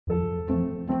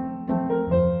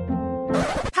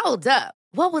Hold up.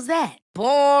 What was that?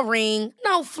 Boring.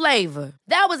 No flavor.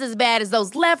 That was as bad as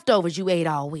those leftovers you ate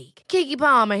all week. Keke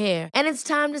Palmer here, and it's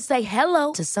time to say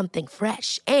hello to something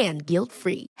fresh and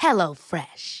guilt-free. Hello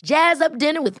Fresh. Jazz up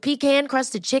dinner with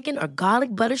pecan-crusted chicken or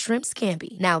garlic butter shrimp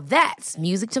scampi. Now that's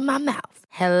music to my mouth.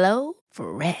 Hello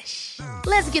Fresh.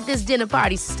 Let's get this dinner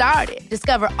party started.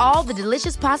 Discover all the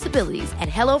delicious possibilities at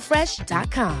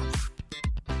hellofresh.com.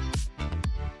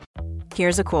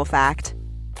 Here's a cool fact.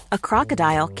 A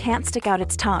crocodile can't stick out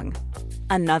its tongue.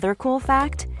 Another cool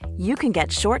fact, you can get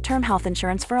short-term health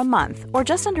insurance for a month or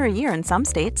just under a year in some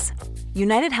states.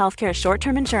 United Healthcare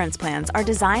short-term insurance plans are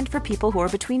designed for people who are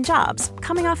between jobs,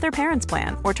 coming off their parents'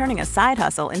 plan, or turning a side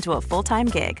hustle into a full-time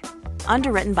gig.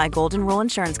 Underwritten by Golden Rule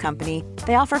Insurance Company,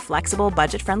 they offer flexible,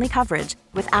 budget-friendly coverage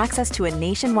with access to a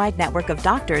nationwide network of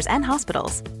doctors and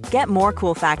hospitals. Get more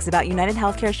cool facts about United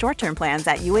Healthcare short-term plans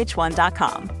at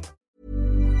uh1.com.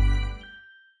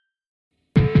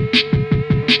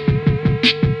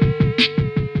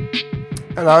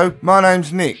 Hello, my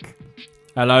name's Nick.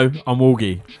 Hello, I'm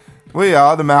Walgie. We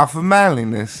are the Mouth of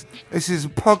Manliness. This is a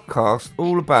podcast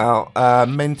all about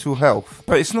mental health,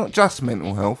 but it's not just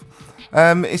mental health.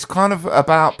 It's kind of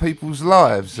about people's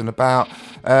lives and about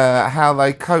how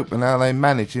they cope and how they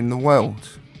manage in the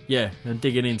world. Yeah, and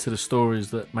digging into the stories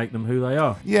that make them who they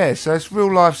are. Yeah, so it's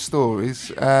real life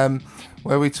stories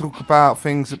where we talk about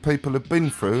things that people have been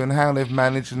through and how they've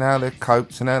managed and how they've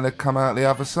coped and how they've come out the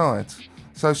other side.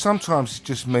 So sometimes it's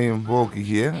just me and Walgie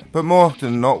here, but more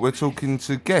often than not we're talking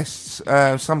to guests,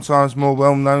 sometimes more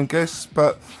well-known guests,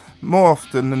 but more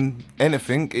often than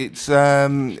anything it's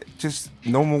just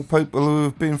normal people who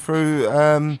have been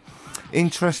through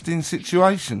interesting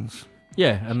situations.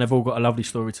 Yeah, and they've all got a lovely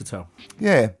story to tell.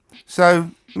 Yeah, so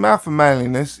Mouth of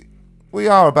Manliness, we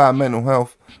are about mental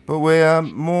health, but we're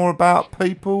more about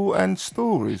people and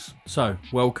stories. So,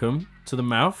 welcome to the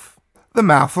Mouth. The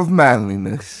Mouth of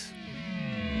Manliness.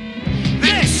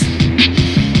 This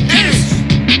is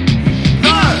the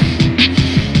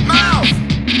Mouth.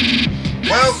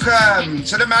 Welcome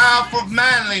to the Mouth of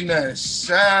Manliness.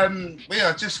 We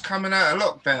are just coming out of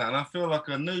lockdown. I feel like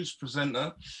a news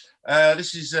presenter.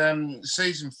 This is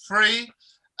season 3,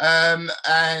 and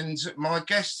my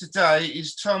guest today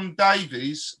is Tom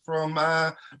Davies from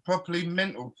Properly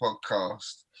Mental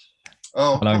podcast.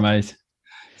 Oh, hello, mate.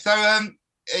 So,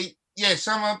 yeah,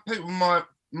 some people might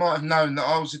have known that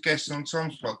I was a guest on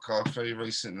Tom's podcast very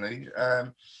recently,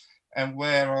 and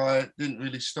where I didn't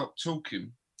really stop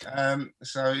talking.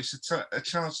 So it's a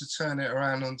chance to turn it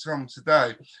around on Tom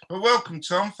today. But welcome,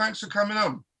 Tom. Thanks for coming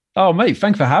on. Oh, mate,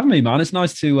 thanks for having me, man. It's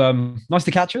nice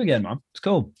to catch you again, man. It's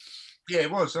cool. Yeah,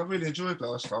 it was. I really enjoyed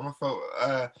last time. I thought,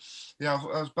 I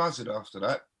was buzzing after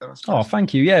that. Oh,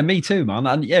 thank you. Yeah, me too, man.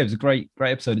 And yeah, it was a great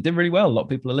episode. It did really well. A lot of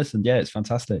people have listened. Yeah, it's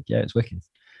fantastic. Yeah, it's wicked.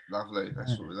 Lovely.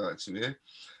 That's what we like to hear.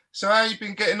 So how you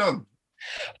been getting on?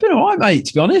 Been all right, mate,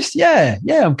 to be honest. Yeah,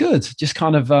 I'm good. Just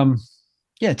kind of,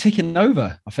 ticking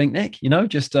over, I think, Nick,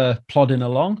 just plodding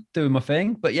along, doing my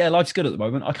thing. But yeah, life's good at the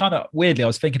moment. I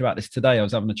was thinking about this today. I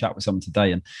was having a chat with someone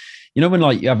today, and when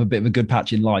like you have a bit of a good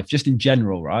patch in life, just in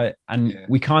general, right? And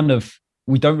we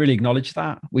don't really acknowledge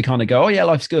that. We kind of go, oh yeah,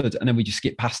 life's good. And then we just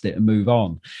skip past it and move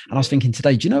on. And I was thinking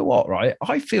today, do you know what, right?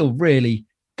 I feel really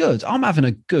good. I'm having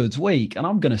a good week and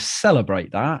I'm going to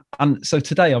celebrate that. And so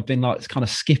today I've been like kind of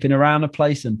skipping around a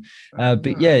place and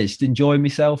just enjoying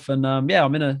myself. And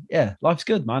life's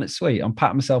good, man. It's sweet. I'm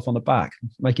patting myself on the back,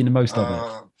 making the most of it.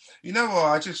 You know what?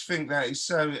 I just think that is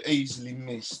so easily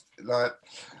missed. Like,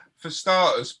 for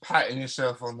starters, patting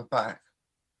yourself on the back.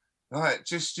 Like,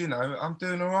 just, I'm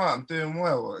doing all right. I'm doing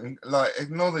well. And like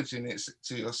acknowledging it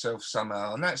to yourself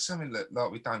somehow. And that's something that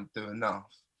like we don't do enough.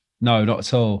 No, not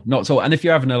at all. Not at all. And if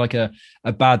you're having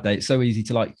a bad day, it's so easy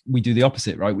to we do the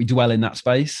opposite, right? We dwell in that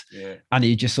space and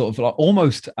you just sort of like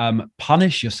almost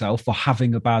punish yourself for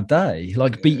having a bad day,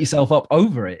 beat yourself up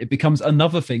over it. It becomes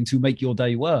another thing to make your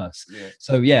day worse. Yeah.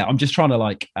 So yeah, I'm just trying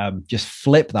to just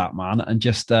flip that, man. And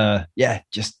just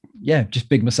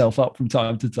big myself up from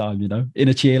time to time, in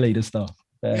a cheerleader stuff.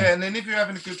 Yeah. And then if you're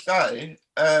having a good day,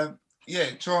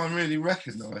 try and really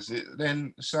recognise it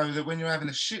then, so that when you're having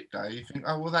a shit day, you think,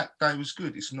 oh, well, that day was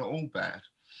good. It's not all bad.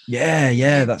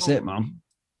 Yeah, that's it, man.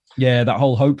 Yeah, that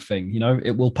whole hope thing,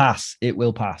 it will pass. It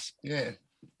will pass. Yeah,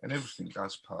 and everything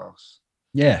does pass.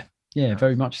 Yeah,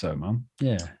 very much so, man.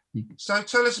 Yeah. So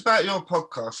tell us about your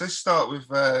podcast. Let's start with,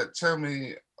 tell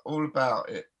me all about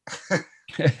it.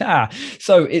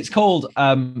 So it's called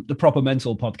the Proper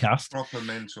Mental podcast. Proper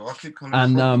Mental. I keep calling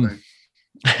it properly.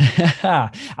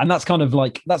 And that's kind of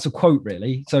that's a quote,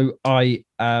 really. So I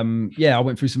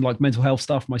went through some mental health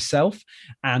stuff myself,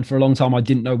 and for a long time I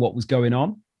didn't know what was going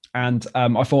on. And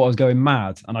I thought I was going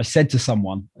mad. And I said to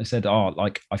someone, I said, "Oh,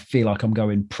 like I feel like I'm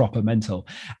going proper mental."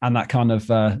 And that kind of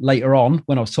later on,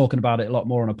 when I was talking about it a lot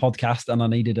more on a podcast, and I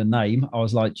needed a name, I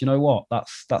was like, "Do you know what?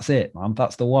 That's it, man.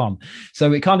 That's the one."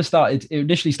 So it kind of started. It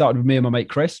initially started with me and my mate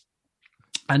Chris.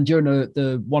 And during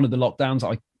the one of the lockdowns,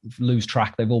 I lose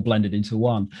track, they've all blended into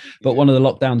one, but one of the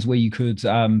lockdowns where you could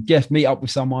meet up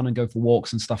with someone and go for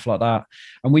walks and stuff like that.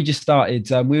 And we just started,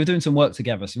 we were doing some work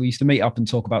together, so we used to meet up and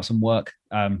talk about some work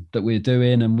that we were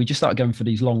doing, and we just started going for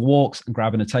these long walks and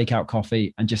grabbing a takeout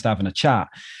coffee and just having a chat.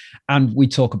 And we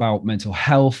talk about mental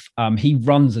health. He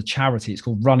runs a charity, it's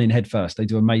called Running Headfirst. They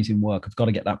do amazing work. I've got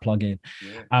to get that plug in.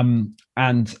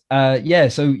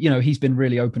 So he's been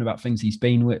really open about things he's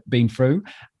been through.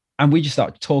 And we just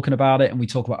started talking about it, and we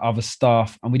talk about other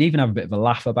stuff, and we'd even have a bit of a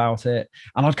laugh about it.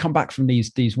 And I'd come back from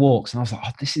these walks, and I was like, "Oh,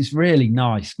 this is really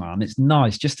nice, man. It's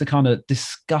nice just to kind of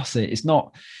discuss it. It's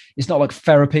not like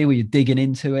therapy where you're digging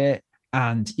into it,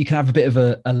 and you can have a bit of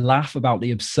a laugh about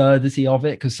the absurdity of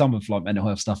it, because some of like mental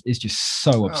health stuff is just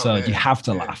so absurd. You have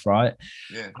to laugh, right?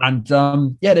 Yeah. And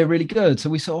they're really good. So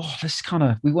we thought,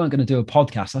 we weren't going to do a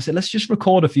podcast. I said, let's just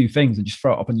record a few things and just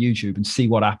throw it up on YouTube and see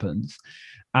what happens.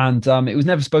 And it was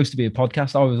never supposed to be a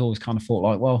podcast. I was always kind of thought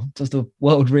like, well, does the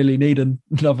world really need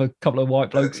another couple of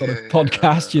white blokes on a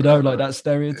podcast, like that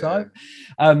stereotype?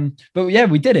 But yeah,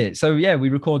 we did it. So yeah, we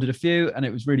recorded a few and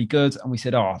it was really good. And we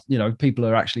said, people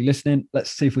are actually listening.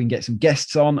 Let's see if we can get some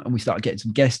guests on. And we started getting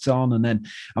some guests on. And then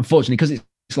unfortunately, because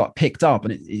it's like picked up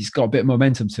and it's got a bit of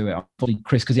momentum to it. Unfortunately,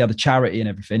 Chris, because he had a charity and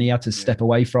everything, he had to step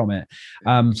away from it.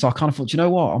 So I kind of thought, you know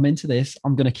what, I'm into this.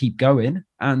 I'm going to keep going,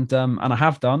 and I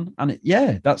have done. And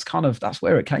that's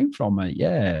where it came from, mate.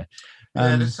 Yeah.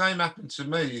 The same happened to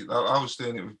me. I was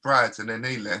doing it with Brad, and then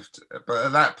he left. But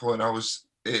at that point,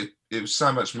 it was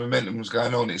so much momentum was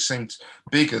going on. It seemed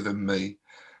bigger than me,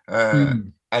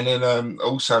 and then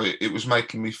also it was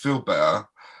making me feel better.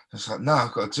 It's like, no,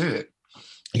 I've got to do it.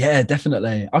 Yeah,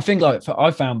 definitely. I think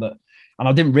I found that, and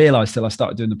I didn't realize till I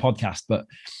started doing the podcast, but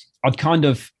I'd kind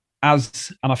of,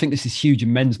 and I think this is huge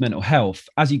in men's mental health,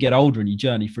 as you get older and you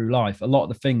journey through life, a lot of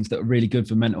the things that are really good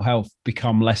for mental health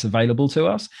become less available to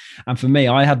us. And for me,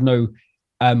 I had no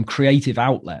creative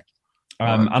outlet.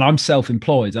 And I'm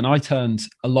self-employed, and I turned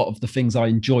a lot of the things I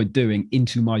enjoyed doing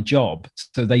into my job.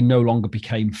 So they no longer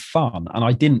became fun. And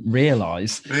I didn't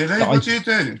realize. Really? What do you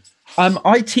do?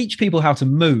 I teach people how to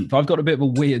move. I've got a bit of a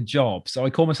weird job. So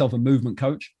I call myself a movement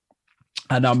coach,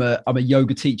 and I'm a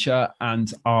yoga teacher,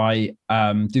 and I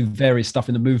do various stuff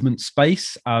in the movement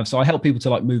space. So I help people to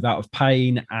like move out of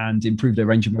pain and improve their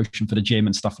range of motion for the gym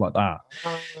and stuff like that.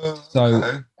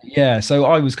 So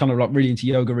I was kind of like really into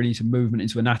yoga, really into movement,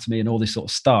 into anatomy and all this sort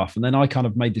of stuff. And then I kind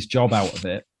of made this job out of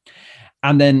it.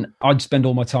 And then I'd spend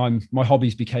all my time, my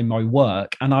hobbies became my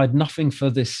work, and I had nothing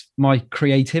for my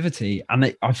creativity.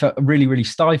 And I felt really, really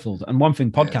stifled. And one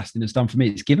thing podcasting has done for me,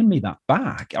 it's given me that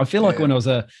back. I feel like when I was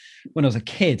a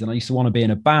kid and I used to want to be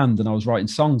in a band and I was writing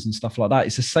songs and stuff like that,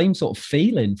 it's the same sort of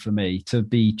feeling for me to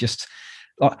be just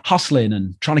like hustling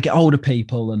and trying to get hold of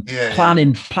people and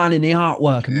planning the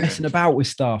artwork and messing about with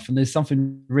stuff. And there's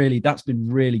something that's been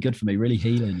really good for me, really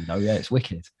healing, it's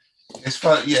wicked. It's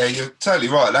fun. Yeah, you're totally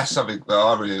right. That's something that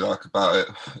I really like about it.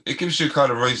 It gives you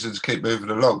kind of reason to keep moving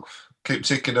along, keep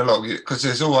ticking along, because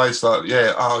there's always like,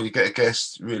 you get a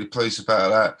guest, really pleased about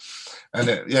that.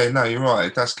 And you're right.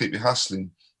 It does keep you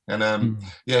hustling. And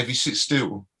if you sit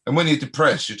still, and when you're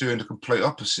depressed, you're doing the complete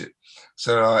opposite.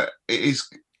 So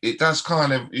it does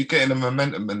kind of, you're getting a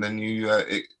momentum, and then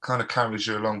it kind of carries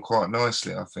you along quite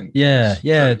nicely, I think. Yeah,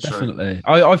 definitely.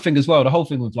 I think as well, the whole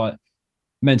thing with like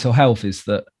mental health is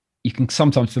that you can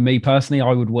sometimes, for me personally,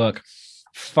 I would work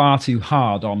far too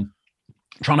hard on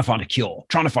trying to find a cure,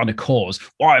 trying to find a cause.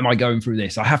 Why am I going through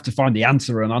this? I have to find the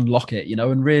answer and unlock it,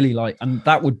 and really and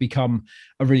that would become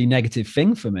a really negative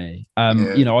thing for me.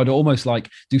 I'd almost like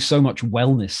do so much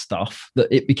wellness stuff that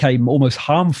it became almost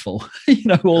harmful,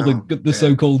 the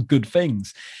so-called good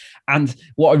things. And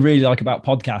what I really like about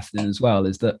podcasting as well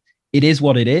is that it is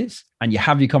what it is, and you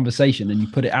have your conversation and you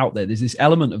put it out there. There's this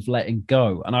element of letting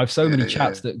go. And I have so many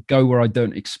chats that go where I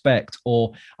don't expect,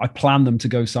 or I plan them to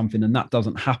go something and that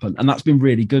doesn't happen. And that's been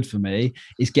really good for me,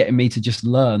 is getting me to just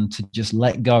learn to just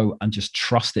let go and just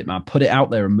trust it, man. Put it out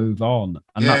there and move on.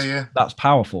 And that's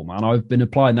powerful, man. I've been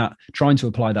trying to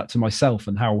apply that to myself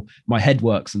and how my head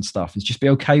works and stuff, is just be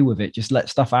okay with it. Just let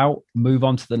stuff out, move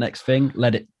on to the next thing,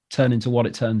 let it turn into what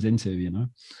it turns into,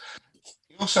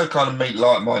 Also kind of meet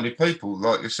like-minded people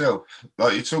like yourself.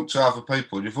 Like you talk to other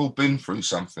people, you've all been through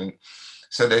something,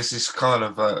 so there's this kind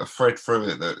of a thread through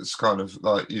it that's kind of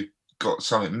like you've got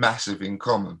something massive in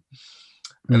common,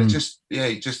 and it just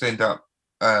you just end up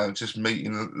just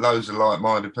meeting loads of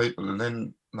like-minded people, and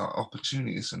then like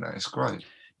opportunities and that. It's great.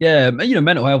 Yeah,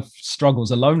 mental health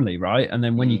struggles are lonely, right? And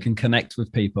then when you can connect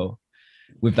with people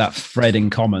with that thread in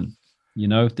common,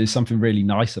 there's something really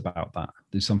nice about that.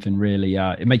 There's something really,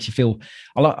 it makes you feel,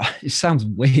 it sounds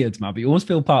weird, man, but you almost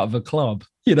feel part of a club,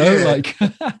 like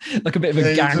a bit of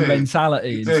a gang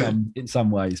mentality in some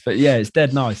ways. But yeah, it's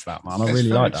dead nice, that, man. I really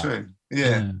like that. True.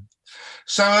 Yeah.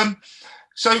 So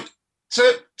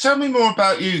tell me more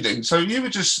about you then. So you were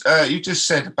you just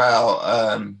said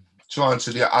about trying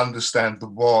to understand the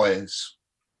whys,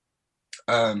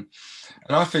 and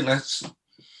I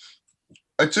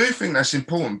do think that's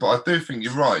important, but I do think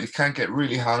you're right. You can get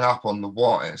really hung up on the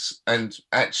whys, and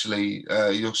actually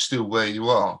you're still where you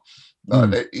are.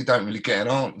 Like you don't really get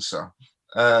an answer,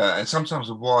 and sometimes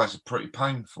the whys are pretty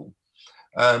painful.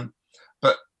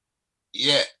 But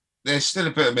yeah, there's still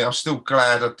a bit of me. I'm still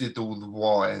glad I did all the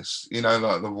whys.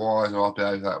 Like the why do I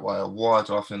behave that way, or why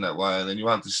do I think that way, and then you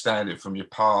understand it from your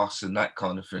past and that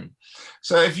kind of thing.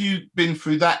 So have you been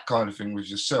through that kind of thing with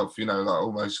yourself? Like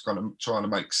almost kind of trying to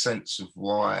make sense of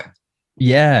why.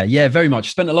 Yeah, very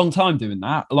much. Spent a long time doing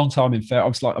that. A long time in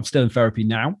therapy. I'm still in therapy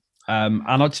now.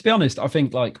 And to be honest, I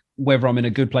think like whether I'm in a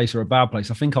good place or a bad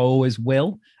place, I think I always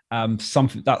will.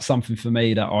 That's something for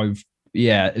me that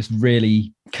it's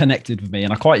really connected with me,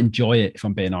 and I quite enjoy it, if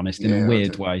I'm being honest, in a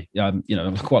weird way. I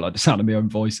quite like the sound of my own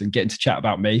voice and getting to chat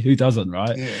about me. Who doesn't,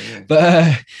 right? Yeah.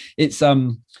 But it's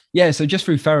so just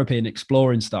through therapy and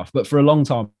exploring stuff. But for a long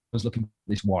time, I was looking for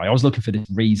this why. I was looking for this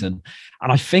reason,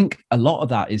 and I think a lot of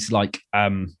that is like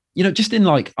just in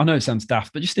like, I know it sounds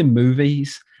daft, but just in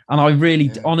movies. And I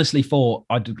really honestly thought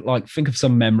I'd like think of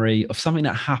some memory of something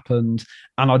that happened,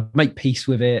 and I'd make peace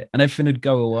with it, and everything would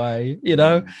go away,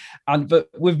 but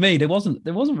with me, there wasn't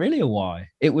really a why.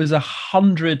 It was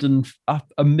 100 and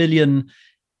a million,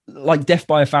 like death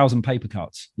by 1,000 paper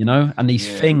cuts, and these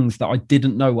things that I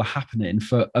didn't know were happening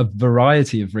for a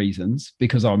variety of reasons,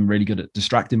 because I'm really good at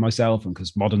distracting myself, and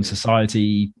because modern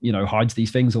society, hides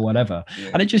these things or whatever.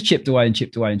 And it just chipped away until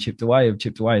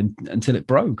it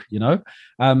broke,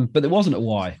 but there wasn't a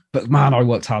why. But man, I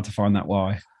worked hard to find that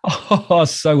why. Oh,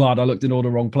 so hard. I looked in all the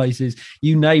wrong places.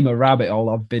 You name a rabbit hole,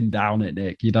 I've been down it,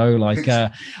 Nick. I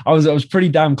was pretty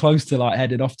damn close to like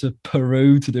heading off to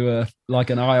Peru to do an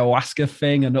ayahuasca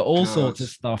thing and all sorts of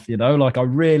stuff. Like I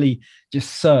really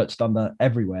just searched under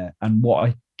everywhere, and what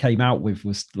I came out with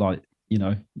was like,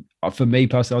 for me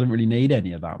personally, I didn't really need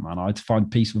any of that, man. I had to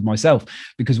find peace with myself,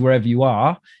 because wherever you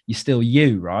are, you're still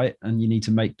you, right? And you need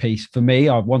to make peace. For me,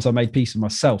 once I made peace with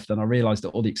myself, then I realized that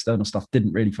all the external stuff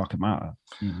didn't really fucking matter.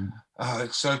 Oh,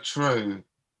 it's so true.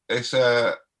 It's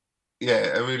a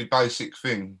really basic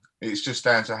thing. It's just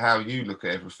down to how you look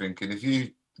at everything. And if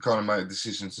you kind of make a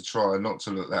decision to try not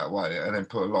to look that way and then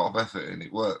put a lot of effort in,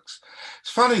 it works.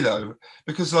 It's funny though,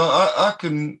 because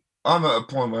I'm at a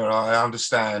point where I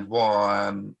understand why I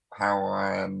am how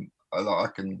I am. I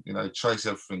can, trace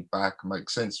everything back and make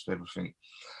sense of everything.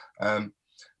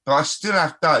 But I still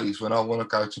have days when I want to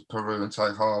go to Peru and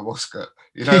take ayahuasca.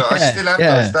 I still have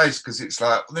those days, because it's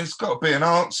like, there's got to be an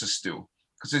answer still,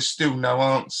 because there's still no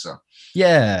answer.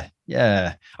 Yeah.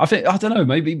 I think, I don't know,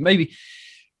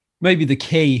 maybe the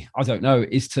key, I don't know,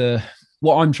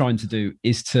 what I'm trying to do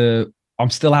is I'm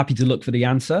still happy to look for the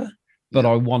answer, but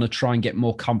I want to try and get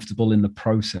more comfortable in the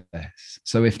process.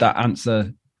 So if that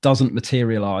answer doesn't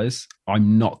materialize,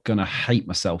 I'm not going to hate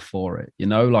myself for it.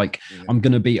 I'm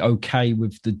going to be okay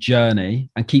with the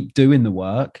journey and keep doing the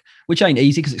work, which ain't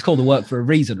easy, because it's called the work for a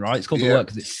reason, right? It's called the work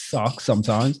because it sucks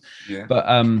sometimes. But,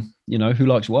 who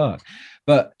likes work?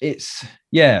 But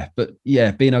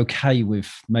being okay with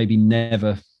maybe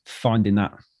never finding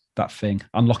that thing,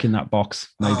 unlocking that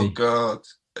box, maybe. Oh, God.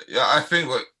 Yeah, I think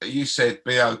what you said,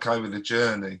 be okay with the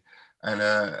journey. And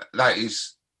that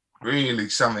is really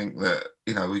something that,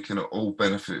 we can all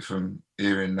benefit from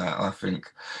hearing that. I think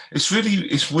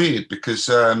it's weird, because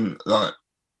like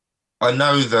I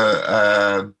know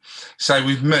that say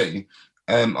with me,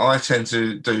 I tend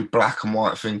to do black and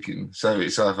white thinking. So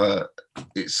it's either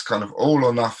kind of all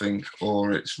or nothing,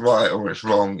 or it's right or it's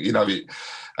wrong,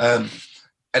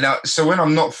 so when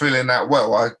I'm not feeling that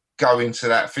well, I go into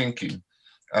that thinking.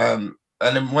 And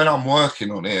then when I'm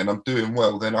working on it and I'm doing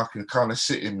well, then I can kind of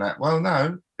sit in that, well,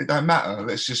 no, it don't matter.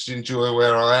 Let's just enjoy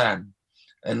where I am,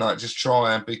 and like just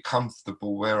try and be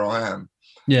comfortable where I am.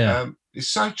 Yeah. It's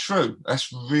so true.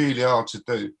 That's really hard to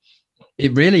do.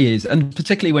 It really is. And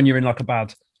particularly when you're in like a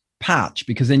bad patch,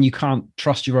 because then you can't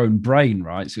trust your own brain,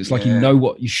 right? So it's like,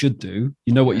 what you should do,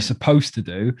 what you're supposed to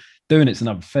do. Doing it's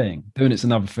another thing.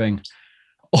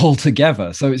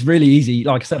 altogether. So it's really easy.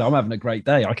 Like I said, I'm having a great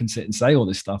day. I can sit and say all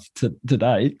this stuff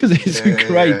today because it's a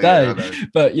great day.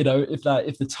 But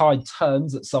if the tide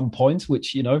turns at some point,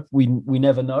 which we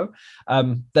never know,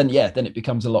 then it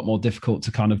becomes a lot more difficult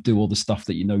to kind of do all the stuff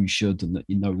that you should and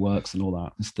that works and all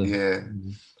that.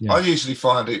 I usually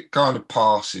find it kind of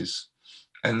passes,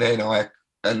 and then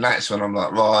that's when I'm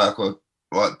like, right, I've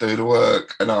got to do the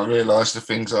work, and I realise the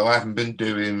things I haven't been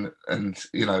doing, and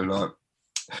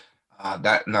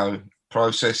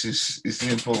process is the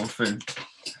important thing.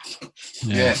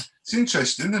 Yeah, it's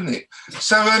interesting, isn't it?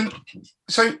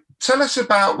 So tell us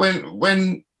about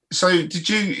when. So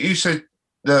you said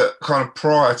that kind of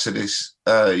prior to this,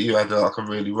 you had like a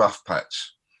really rough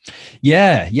patch.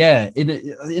 Yeah.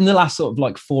 In the last sort of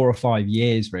like 4 or 5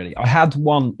 years, really, I had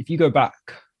one. If you go back,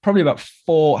 probably about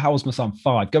 4. How was my son?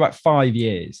 5. Go back 5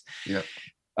 years. Yeah.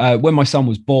 When my son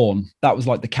was born, that was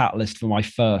like the catalyst for my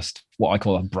first, what I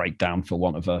call a breakdown, for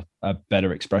want of a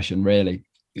better expression, really.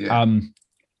 Yeah.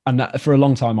 And that, for a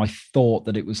long time, I thought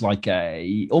that it was like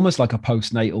almost like a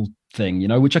postnatal thing,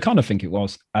 which I kind of think it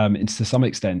was, to some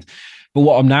extent. But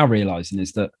what I'm now realizing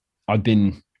is that I'd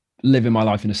been living my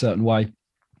life in a certain way.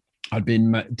 I'd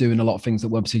been doing a lot of things that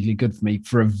weren't particularly good for me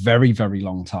for a very, very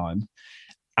long time.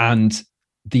 And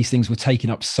these things were taking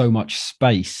up so much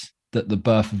space that the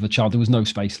birth of a child, there was no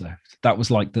space left. That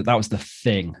was like that was the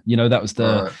thing, that was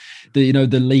the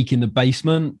leak in the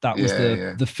basement. That was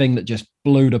the thing that just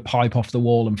blew the pipe off the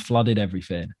wall and flooded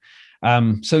everything.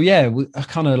 I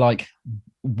kind of like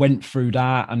went through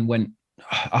that and went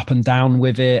up and down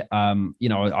with it. I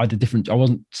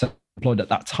wasn't employed at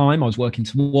that time. I was working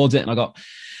towards it, and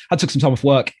I took some time off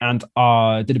work, and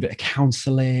I did a bit of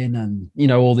counseling and,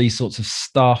 all these sorts of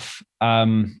stuff.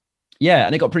 And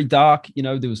it got pretty dark.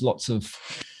 There was lots of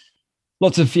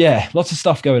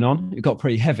stuff going on. It got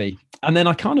pretty heavy. And then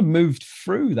I kind of moved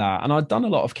through that, and I'd done a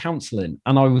lot of counseling,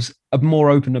 and I was more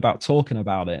open about talking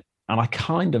about it. And I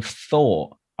kind of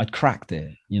thought I'd cracked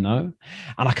it, and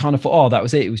I kind of thought, oh, that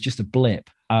was it. It was just a blip.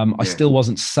 I still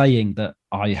wasn't saying that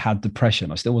I had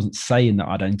depression. I still wasn't saying that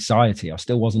I had anxiety. I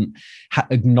still wasn't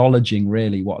acknowledging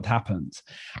really what had happened.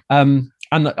 And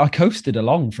I coasted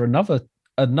along for another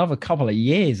couple of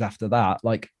years after that,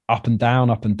 like up and down.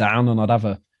 And I'd have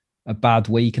a bad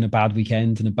week and a bad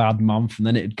weekend and a bad month, and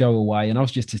then it'd go away. And I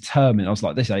was just determined. I was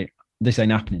like, this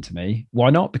ain't happening to me. Why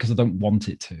not? Because I don't want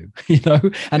it to,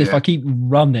 and if I keep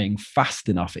running fast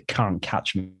enough, it can't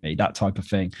catch me, that type of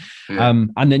thing.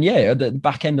 And then at the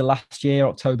back end of last year,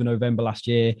 October, November last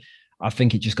year, I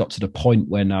think it just got to the point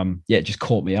when it just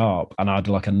caught me up, and I had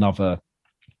like another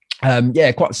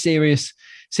quite a serious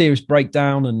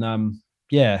breakdown. And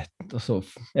sort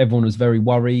of everyone was very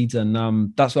worried,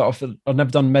 and that's what I've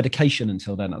never done medication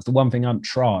until then. That's the one thing I hadn't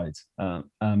tried.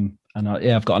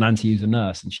 I've got an anti-user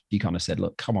nurse, and she kind of said,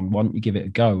 look, come on, why don't you give it a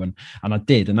go? And I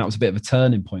did, and that was a bit of a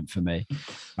turning point for me.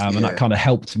 And that kind of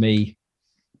helped me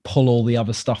pull all the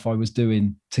other stuff I was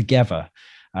doing together.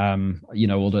 I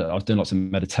was doing lots of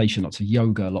meditation, lots of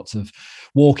yoga, lots of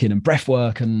walking and breath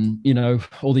work, and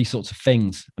all these sorts of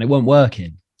things, and it weren't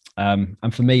working.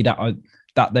 And for me,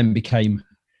 that then became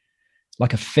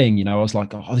like a thing. I was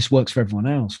like, oh, this works for everyone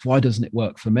else. Why doesn't it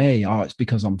work for me? Oh, it's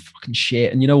because I'm fucking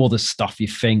shit. And all the stuff you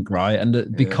think, right?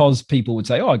 And because people would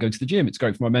say, oh, I go to the gym, it's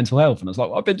great for my mental health. And I was like,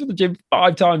 well, I've been to the gym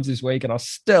 5 times this week and I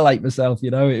still hate myself.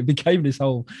 It became this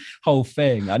whole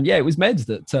thing. And it was meds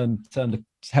that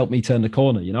helped me turn the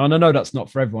corner, and I know that's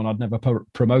not for everyone. I'd never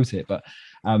promote it, but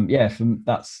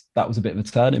that was a bit of a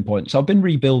turning point. So I've been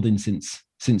rebuilding since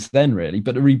then, really.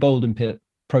 But the rebuilding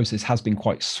process has been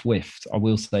quite swift, I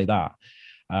will say that.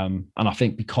 And I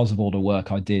think because of all the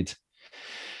work I did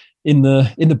in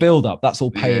the build up, that's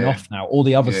all paying off now. All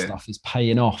the other stuff is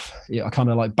paying off. I kind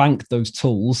of like banked those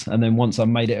tools, and then once I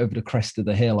made it over the crest of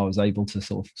the hill, I was able to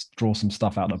sort of draw some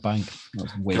stuff out of the bank. That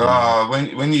was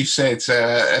weird. When you said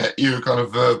you were kind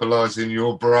of verbalizing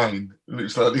your brain, it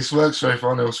looks like this works for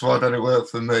everyone else, why don't it work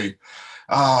for me?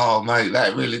 Oh mate,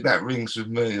 that rings with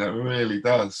me. That really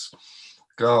does.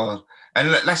 God.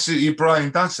 And that's it, your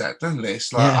brain does that, doesn't it?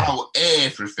 It's like,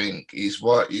 everything is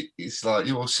what it's like.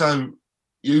 You're so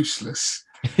useless.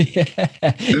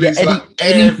 It's like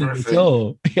everything. At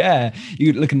all. Yeah,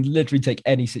 you can literally take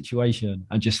any situation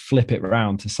and just flip it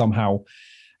around to somehow,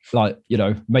 like,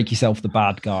 make yourself the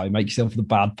bad guy, make yourself the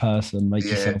bad person, make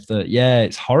yourself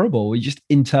it's horrible. You just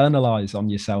internalize on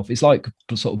yourself. It's like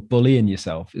sort of bullying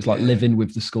yourself. It's like living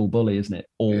with the school bully, isn't it?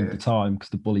 All the time, because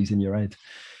the bully's in your head.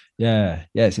 Yeah,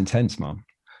 it's intense, man.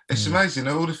 It's amazing.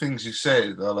 All the things you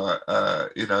said are like,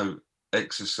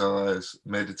 exercise,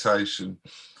 meditation.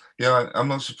 I'm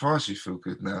not surprised you feel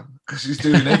good now, because he's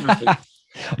doing everything.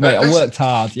 Mate, I worked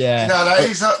hard. Yeah. No,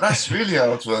 that's really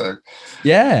hard work.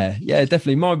 Yeah,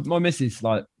 definitely. My missus,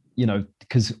 like,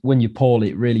 because when you're poorly,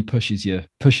 it really pushes your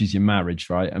marriage,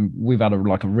 right? And we've had a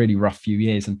really rough few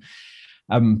years, and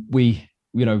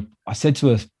I said to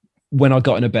her when I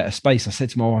got in a better space, I said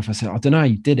to my wife, I said, I don't know how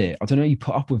you did it. I don't know how you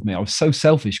put up with me. I was so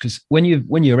selfish, because when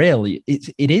you're ill, it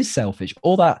is selfish.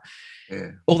 All that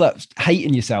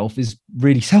hating yourself is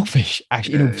really selfish,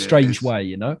 actually, in a strange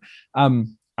way,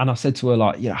 And I said to her,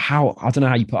 like, how, I don't know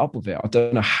how you put up with it. I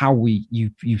don't know how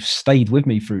you stayed with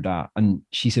me through that. And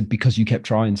she said, because you kept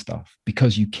trying stuff,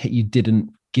 because you didn't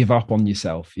give up on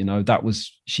yourself. That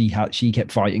was, she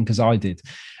kept fighting because I did.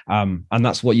 And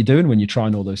that's what you're doing when you're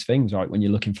trying all those things, right? When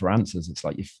you're looking for answers, it's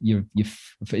like you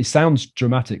it sounds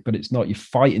dramatic, but it's not. You're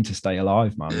fighting to stay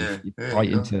alive, man. You're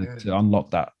fighting to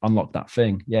unlock that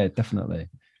thing. Yeah, definitely.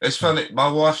 It's funny. My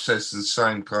wife says the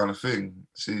same kind of thing.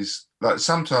 She's like,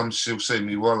 sometimes she'll see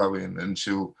me wallowing and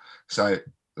she'll say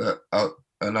that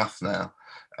enough now.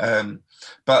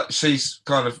 But she's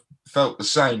kind of felt the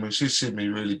same when she's seen me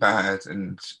really bad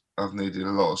and I've needed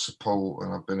a lot of support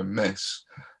and I've been a mess.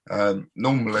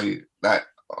 Normally that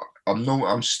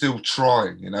I'm still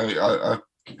trying, I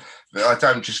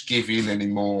don't just give in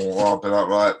anymore. Or I'll be like,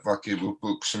 right, fuck it, we'll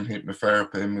book some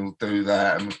hypnotherapy and we'll do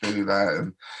that and we'll do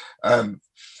that. And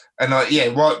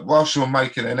whilst you're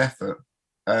making an effort,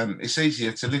 it's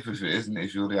easier to live with it, isn't it?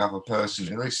 If you're the other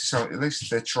person, at least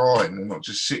they're trying and not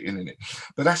just sitting in it.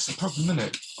 But that's the problem, isn't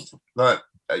it? Like,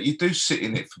 you do sit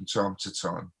in it from time to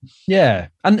time. Yeah,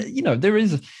 and there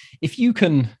is, if you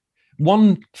can.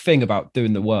 One thing about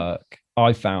doing the work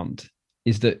I found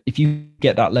is that if you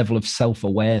get that level of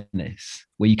self-awareness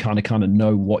where you kind of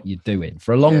know what you're doing.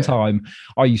 For a long time,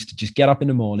 I used to just get up in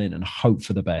the morning and hope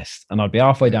for the best. And I'd be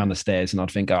halfway down the stairs and I'd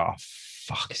think, oh,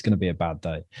 fuck, it's going to be a bad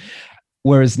day.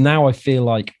 Whereas now I feel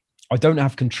like I don't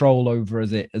have control over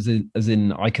as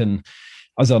in I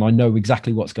know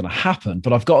exactly what's going to happen,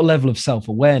 but I've got a level of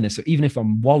self-awareness. So even if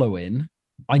I'm wallowing,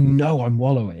 I know I'm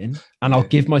wallowing and I'll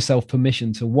give myself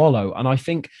permission to wallow. And I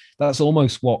think that's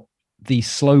almost what these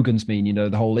slogans mean,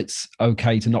 the whole it's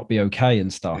okay to not be okay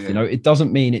and stuff. It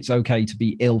doesn't mean it's okay to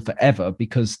be ill forever,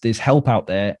 because there's help out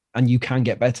there and you can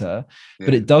get better.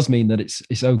 But it does mean that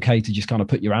it's okay to just kind of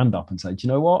put your hand up and say, do you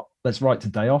know what? Let's write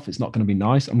today off. It's not going to be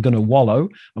nice. I'm going to wallow.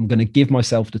 I'm going to give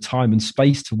myself the time and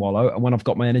space to wallow. And when I've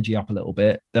got my energy up a little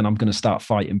bit, then I'm going to start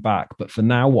fighting back. But for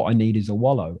now, what I need is a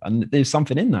wallow. And there's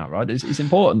something in that, right? It's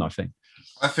important, I think.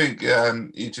 I think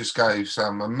you just gave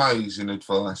some amazing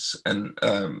advice, and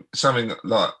something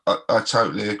like I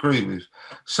totally agree with.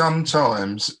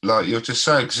 Sometimes, like, you're just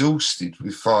so exhausted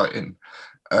with fighting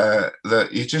that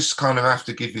you just kind of have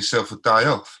to give yourself a day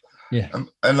off. Yeah.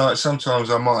 And like,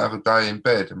 sometimes I might have a day in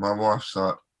bed and my wife's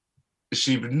like,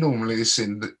 she would normally have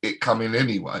seen it coming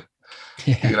anyway,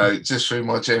 just through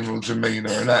my general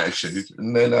demeanour and attitude.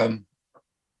 And then,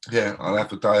 I'll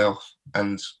have a day off.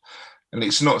 And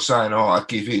it's not saying, oh, I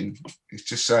give in. It's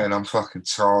just saying I'm fucking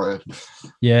tired.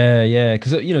 Yeah.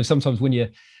 Because, sometimes when you're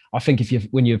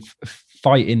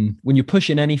fighting, when you're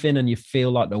pushing anything and you feel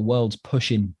like the world's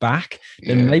pushing back,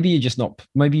 then maybe you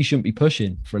shouldn't be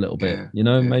pushing for a little bit.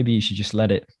 Maybe you should just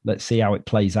let's see how it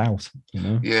plays out.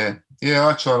 Yeah.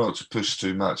 I try not to push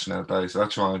too much nowadays. I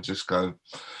try and just go,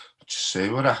 see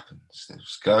what happens.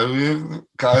 Just go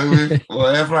with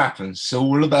whatever happens. It's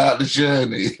all about the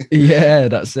journey. Yeah,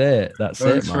 that's it. That's so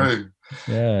it, true. Man.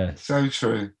 Yeah, so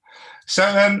true.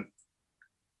 So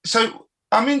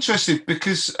I'm interested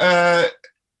because I'd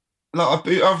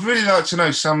really like to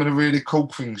know some of the really cool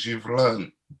things you've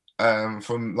learned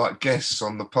from like guests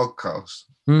on the podcast.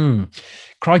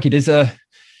 Crikey, there's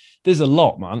a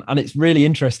lot, man, and it's really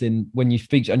interesting when you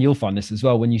speak, and you'll find this as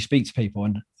well when you speak to people,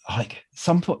 and like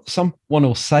someone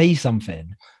will say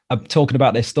something talking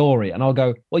about their story, and I'll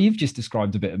go, well, you've just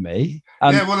described a bit of me.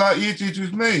 Well, like you did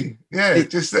with me.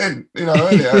 Just then,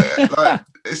 earlier. Like,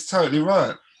 it's totally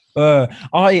right.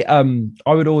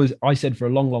 I said for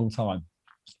a long time,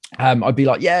 I'd be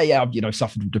like, I've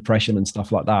suffered with depression and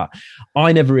stuff like that.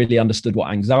 I never really understood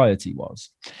what anxiety was,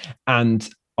 and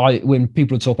when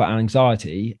people would talk about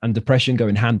anxiety and depression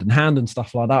going hand in hand and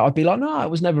stuff like that, I'd be like, no, it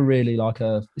was never really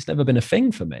it's never been a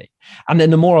thing for me. And then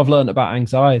the more I've learned about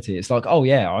anxiety, it's like, oh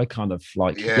yeah, I kind of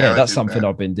like, that's something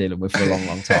I've been dealing with for a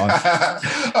long time.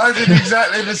 I did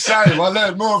exactly the same. I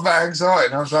learned more about anxiety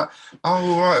and I was like,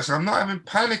 oh, right, so I'm not having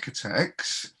panic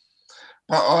attacks,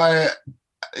 but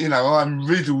I'm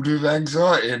riddled with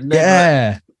anxiety and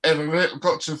ever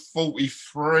got to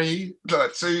 43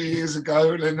 like 2 years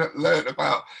ago, and then learned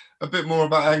about a bit more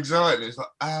about anxiety. It's like,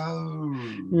 oh.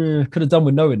 Yeah, could have done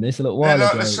with knowing this a little They're while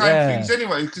like ago. the same things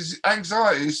anyway, because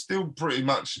anxiety is still pretty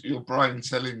much your brain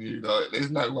telling you, like,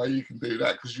 there's no way you can do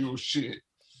that because you're shit.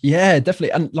 Yeah,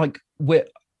 definitely. And like with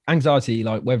anxiety,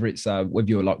 like whether it's whether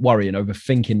you're like worrying,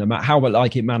 overthinking, no matter how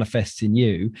like it manifests in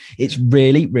you, it's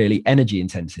really, really energy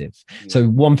intensive. Yeah. So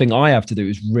one thing I have to do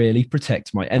is really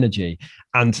protect my energy.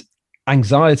 And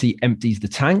anxiety empties the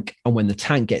tank, and when the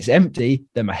tank gets empty,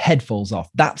 then my head falls off.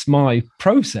 That's my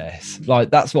process.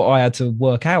 Like that's what I had to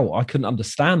work out. I couldn't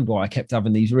understand why I kept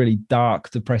having these really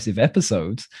dark, depressive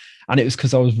episodes, and it was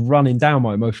because I was running down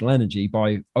my emotional energy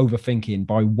by overthinking,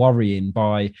 by worrying,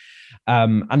 by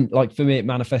and like for me it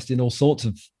manifests in all sorts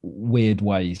of weird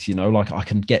ways, you know, like I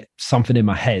can get something in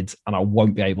my head and I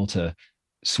won't be able to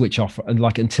switch off, and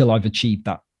like until I've achieved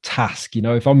that task, you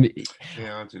know, if I'm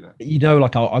I do that, you know,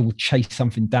 like I will chase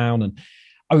something down. And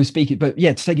I was speaking, but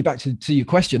yeah, to take it back to your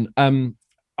question,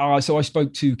 so I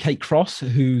spoke to Kate Cross,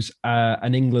 who's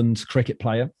an England cricket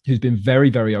player who's been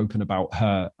very, very open about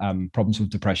her problems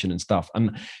with depression and stuff.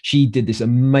 And she did this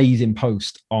amazing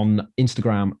post on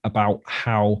Instagram about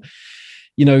how,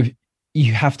 you know,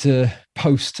 you have to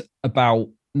post about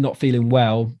not feeling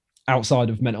well outside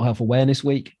of Mental Health Awareness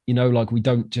Week. You know, like we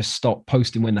don't just stop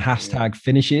posting when the hashtag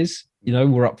finishes. You know,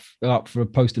 we're up for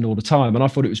posting all the time. And I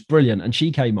thought it was brilliant. And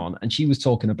she came on and she was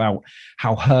talking about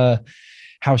how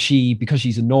she, because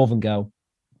she's a northern girl,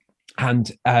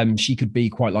 and she could be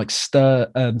quite like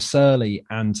surly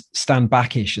and stand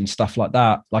backish and stuff like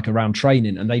that, like around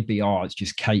training, and they'd be, oh, it's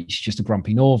just Kate, she's just a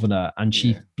grumpy northerner. And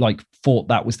she like thought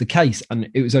that was the case, and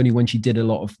it was only when she did a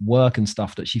lot of work and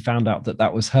stuff that she found out that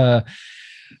that was her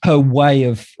way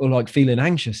of like feeling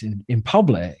anxious in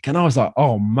public. And I was like,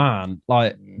 oh man,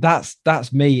 like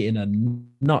that's me in a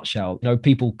nutshell. You know,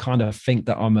 people kind of think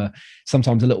that I'm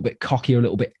sometimes a little bit cocky or a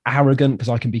little bit arrogant because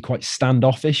I can be quite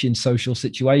standoffish in social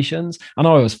situations. And I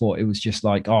always thought it was just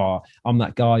like, oh, I'm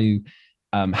that guy who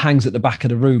hangs at the back of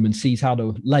the room and sees how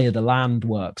the lay of the land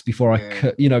works before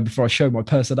before I show my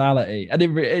personality. And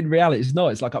in reality, it's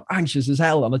not. It's like I'm anxious as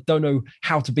hell and I don't know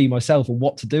how to be myself or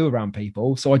what to do around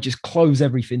people. So I just close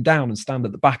everything down and stand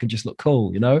at the back and just look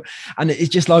cool, you know? And it's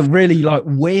just like really like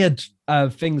weird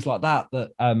things like that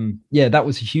that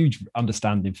was a huge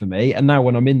understanding for me. And now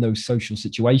when I'm in those social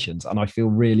situations and I feel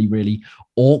really, really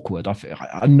awkward,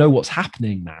 I know what's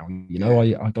happening now, you know.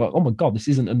 I go, oh my god, this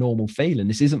isn't a normal feeling,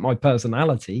 this isn't my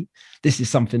personality, this is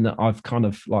something that I've kind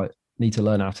of like need to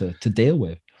learn how to deal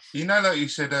with. You know, like you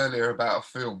said earlier about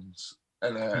films,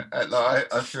 and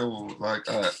like I feel like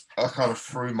I kind of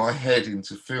threw my head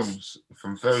into films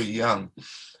from very young,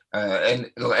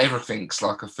 and like, everything's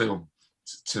like a film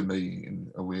to me in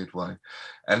a weird way.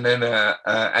 And then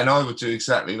and I would do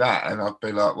exactly that, and I'd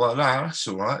be like, well, no, that's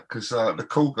all right, because the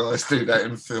cool guys do that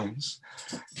in films.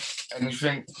 And you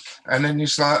think, and then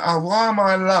it's like, oh, why am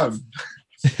I alone?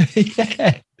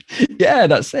 Yeah,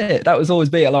 that's it. That was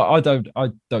always me. Like I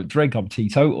don't drink, I'm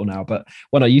teetotal now, but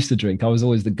when I used to drink, I was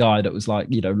always the guy that was like,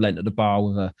 you know, lent at the bar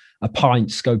with a pint,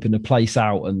 scoping the place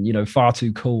out, and, you know, far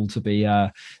too cool to be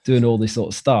doing all this sort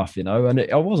of stuff, you know. And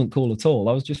I wasn't cool at all.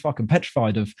 I was just fucking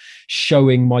petrified of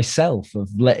showing myself, of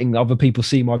letting other people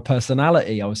see my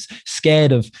personality. I was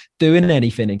scared of doing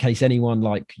anything in case anyone,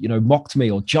 like, you know, mocked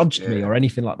me or judged me or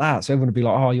anything like that. So everyone would be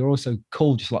like, oh, you're also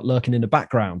cool, just like lurking in the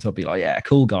background. So I'd be like, yeah,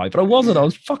 cool guy. But I wasn't. I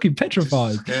was fucking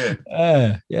petrified.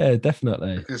 Yeah,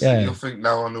 definitely. Because you'll think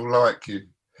no one will like you.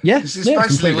 Yeah, this is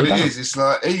basically what it is. It's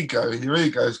like ego. Your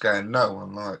ego's going, no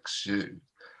one likes you.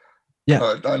 Yeah,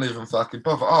 like, don't even fucking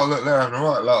bother. Oh, look, they're having a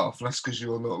right laugh. That's because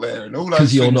you're not there, and all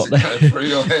those things that go through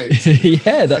your head.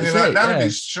 Yeah, that's it. Like, none of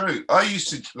it's true. I used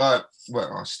to I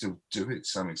still do it to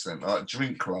some extent. Like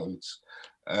drink loads,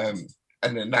 and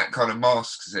then that kind of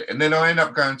masks it. And then I end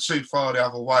up going too far the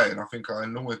other way, and I think I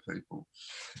annoy people.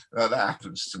 That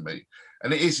happens to me.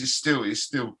 And it's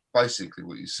still basically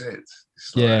what you said.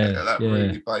 It's like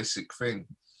really basic thing.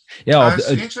 Yeah, it's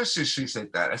interesting she said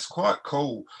that. It's quite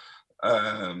cool,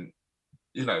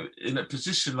 you know, in a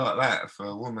position like that, for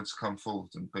a woman to come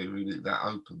forward and be really that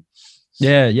open.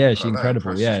 Yeah, she's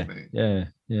incredible. Yeah.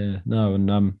 No,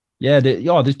 and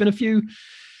there's been a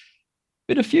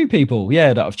few people,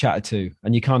 that I've chatted to,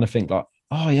 and you kind of think like,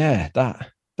 oh yeah,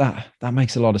 that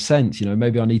makes a lot of sense. You know,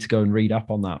 maybe I need to go and read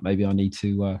up on that. Maybe I need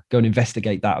to go and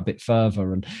investigate that a bit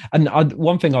further. And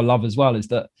one thing I love as well is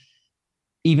that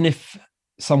even if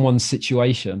someone's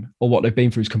situation or what they've been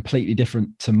through is completely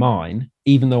different to mine,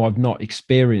 even though I've not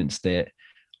experienced it,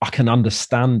 I can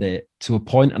understand it to a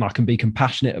point, and I can be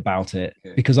compassionate about it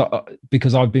because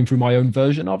I've been through my own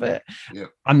version of it. Yeah.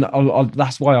 And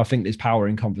that's why I think there's power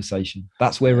in conversation.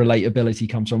 That's where relatability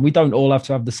comes from. We don't all have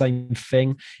to have the same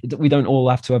thing. We don't all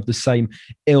have to have the same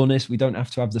illness. We don't have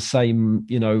to have the same,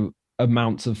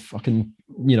 amounts of fucking,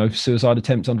 suicide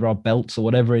attempts under our belts or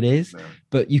whatever it is. No.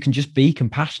 But you can just be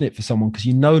compassionate for someone because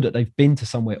you know that they've been to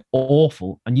somewhere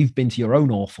awful and you've been to your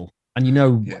own awful. And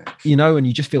and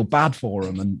you just feel bad for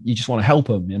them and you just want to help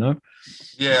them,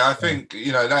 Yeah, I think,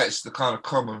 that's the kind of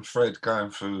common thread going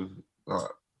through like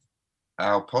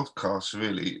our podcast,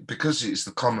 really, because it's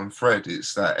the common thread.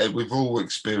 It's that we've all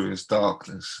experienced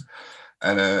darkness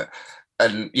and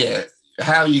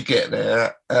how you get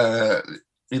there,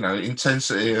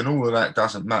 intensity and all of that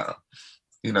doesn't matter.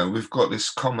 We've got this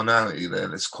commonality there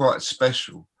that's quite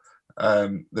special.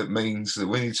 That means that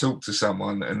when you talk to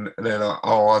someone and they're like,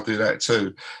 oh, I do that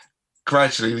too,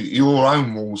 gradually your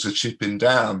own walls are chipping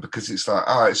down because it's like,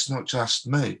 oh, it's not just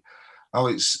me. Oh,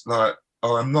 it's like,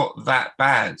 oh, I'm not that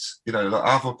bad. Like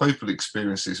other people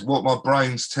experience this. What my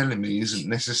brain's telling me isn't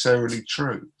necessarily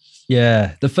true.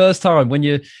 Yeah. The first time when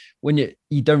you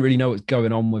don't really know what's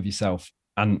going on with yourself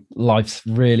and life's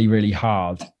really, really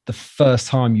hard, the first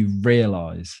time you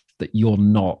realize that you're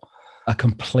not a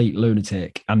complete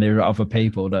lunatic and there are other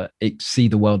people that see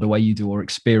the world the way you do or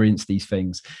experience these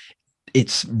things,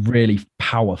 it's really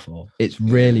powerful. It's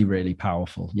really, really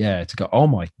powerful. Yeah, to go, oh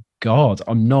my God,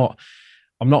 I'm not,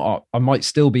 I might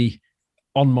still be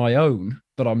on my own,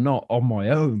 but I'm not on my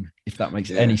own, if that makes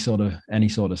any sort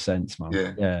of sense,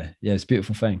 man. Yeah, it's a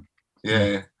beautiful thing.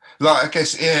 Yeah. Like, I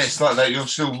guess, it's like that. You're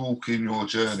still walking your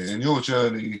journey, and your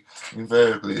journey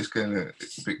invariably is going to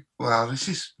be,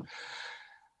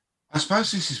 I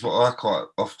suppose this is what I quite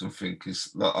often think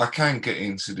is like I can get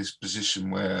into this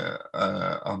position where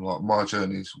I'm like, why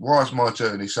is my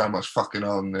journey so much fucking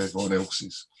harder than everyone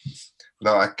else's?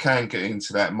 Like I can get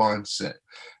into that mindset,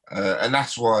 and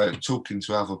that's why talking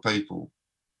to other people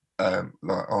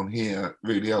like on here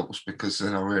really helps, because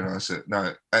then I realise that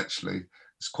no, actually,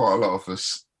 there's quite a lot of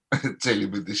us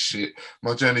dealing with this shit.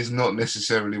 My journey's not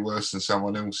necessarily worse than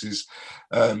someone else's.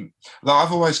 Like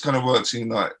I've always kind of worked in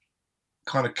like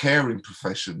kind of caring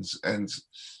professions, and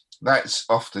that's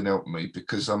often helped me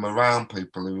because I'm around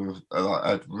people who have like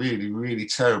had really, really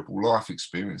terrible life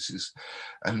experiences,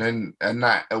 and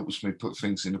that helps me put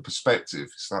things into perspective.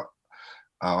 It's like,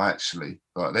 oh, actually,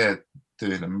 like they're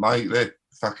doing they're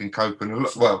fucking coping a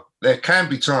lot. Well, there can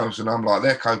be times when I'm like,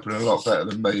 they're coping a lot better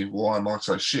than me. Why am I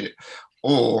so shit?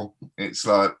 Or it's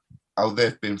like, oh,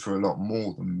 they've been through a lot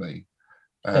more than me,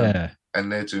 and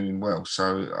they're doing well,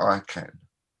 so I can.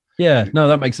 Yeah, no,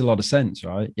 that makes a lot of sense,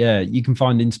 right? Yeah, you can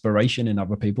find inspiration in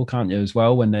other people, can't you, as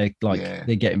well, when they're like,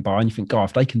 they're getting by and you think, God,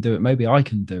 if they can do it, maybe I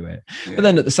can do it. Yeah. But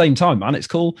then at the same time, man, it's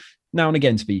cool now and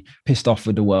again to be pissed off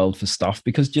with the world for stuff,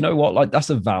 because do you know what? Like, that's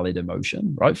a valid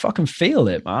emotion, right? Fucking feel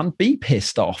it, man. Be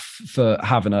pissed off for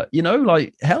having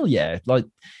like, hell yeah. Like,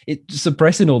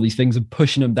 suppressing all these things and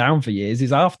pushing them down for years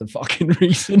is half the fucking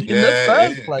reason in the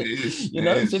first place.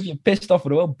 So if you're pissed off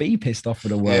with the world, be pissed off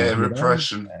with the world. Yeah,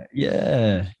 repression.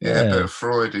 Yeah. A bit of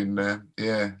Freud in there.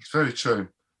 Yeah, it's very true.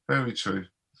 Very true.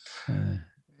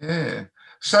 Yeah.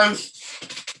 So,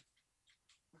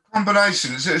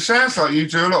 combinations. It sounds like you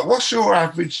do a lot. What's your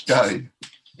average day?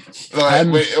 Like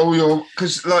with all your,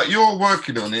 because like you're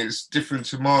working on it, it's different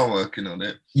to my working on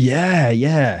it.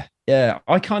 Yeah.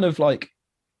 I kind of like,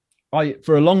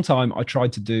 for a long time I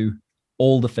tried to do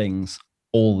all the things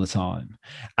all the time,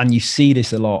 and you see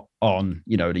this a lot on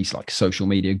these like social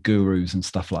media gurus and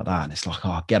stuff like that, and it's like,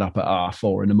 oh, get up at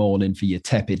 4 a.m. for your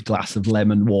tepid glass of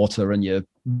lemon water and your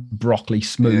broccoli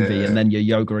smoothie and then your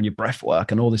yoga and your breath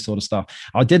work and all this sort of stuff.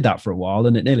 I did that for a while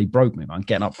and it nearly broke me, man,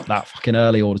 getting up that fucking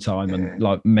early all the time and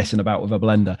like messing about with a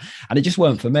blender, and it just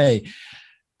weren't for me.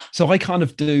 So I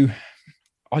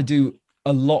do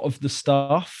a lot of the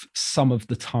stuff some of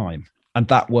the time, and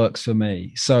that works for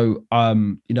me. So, I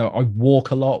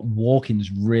walk a lot. Walking's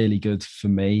really good for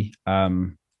me.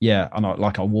 And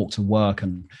I walk to work,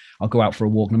 and I'll go out for a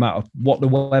walk no matter what the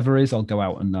weather is. I'll go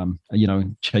out and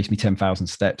chase me 10,000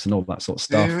 steps and all that sort of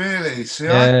stuff. Do you really? See,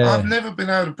 I've never been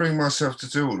able to bring myself to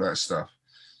do all that stuff,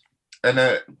 and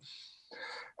I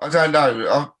don't know.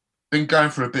 I've been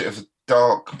going through a bit of a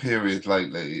dark period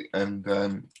lately, and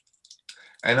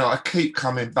I keep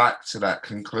coming back to that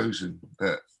conclusion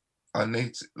that I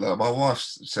need to, like my wife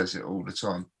says it all the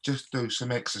time, just do some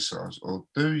exercise or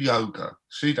do yoga.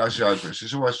 She does yoga.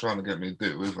 She's always trying to get me to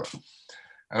do it with her.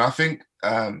 And I think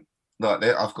I've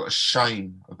got a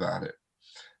shame about it.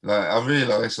 Like I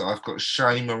realise that I've got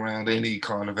shame around any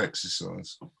kind of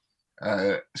exercise.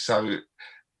 So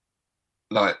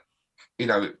like,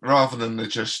 rather than I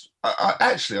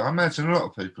imagine a lot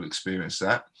of people experience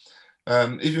that.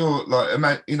 If you're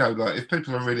like, if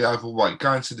people are really overweight,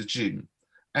 going to the gym,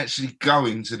 actually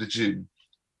going to the gym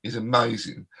is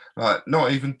amazing. Like,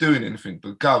 not even doing anything,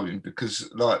 but going, because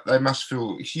like they must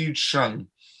feel huge shame.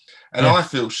 And I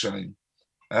feel shame.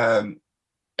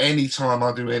 Anytime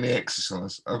I do any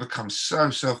exercise, I become so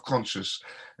self-conscious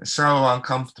and so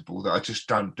uncomfortable that I just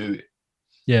don't do it.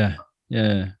 Yeah.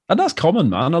 Yeah. And that's common,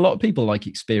 man. A lot of people like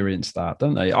experience that,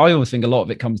 don't they? I always think a lot of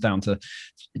it comes down to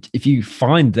if you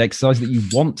find the exercise that you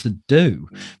want to do,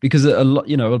 because a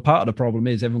lot, a part of the problem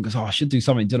is everyone goes, oh, I should do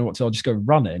something. Don't know what to, I'll just go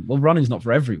running. Well, running's not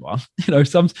for everyone. And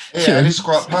it's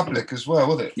quite public as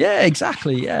well, isn't it? Yeah,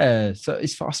 exactly. Yeah. So I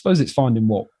suppose it's finding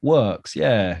what works.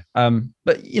 Yeah. But I'm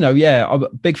a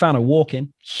big fan of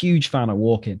walking, huge fan of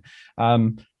walking. I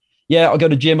go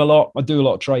to gym a lot. I do a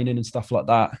lot of training and stuff like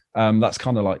that. That's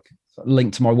kind of like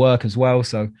linked to my work as well.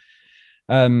 So,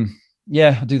 I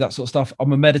do that sort of stuff.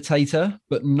 I'm a meditator,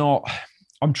 but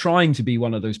I'm trying to be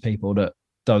one of those people that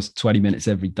does 20 minutes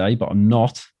every day, but I'm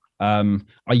not. I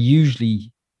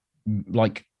usually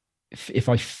if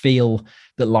I feel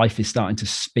that life is starting to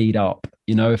speed up,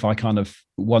 if I kind of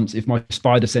if my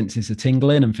spider senses are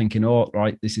tingling and thinking, oh,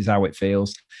 right, this is how it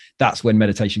feels. That's when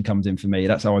meditation comes in for me.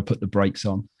 That's how I put the brakes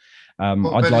on.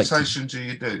 What meditation do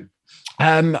you do?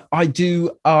 There's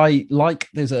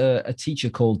a teacher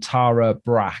called Tara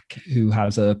Brach who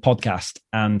has a podcast,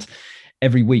 and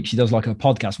every week she does like a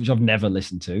podcast, which I've never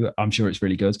listened to. I'm sure it's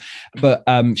really good, but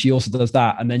she also does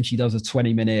that. And then she does a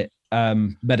 20-minute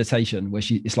meditation where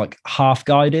it's like half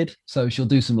guided. So she'll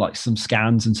do some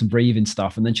scans and some breathing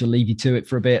stuff, and then she'll leave you to it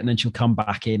for a bit, and then she'll come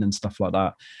back in and stuff like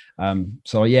that.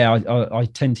 I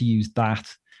tend to use that.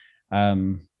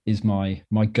 Is my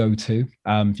go-to,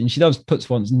 and she does puts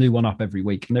new one up every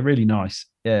week, and they're really nice.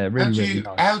 Yeah, really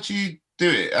nice. How do you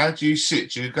do it? How do you sit?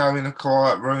 Do you go in a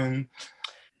quiet room?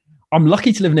 I'm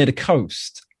lucky to live near the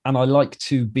coast, and I like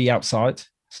to be outside.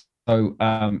 So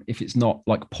if it's not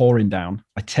like pouring down,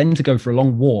 I tend to go for a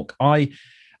long walk. I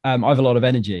have a lot of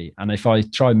energy, and if I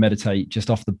try and meditate just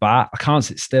off the bat, I can't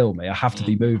sit still, mate. I have to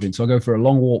be moving. So I go for a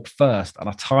long walk first, and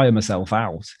I tire myself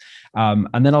out.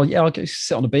 And then I'll go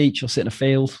sit on the beach or sit in a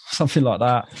field, something like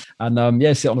that.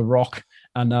 And sit on a rock.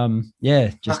 And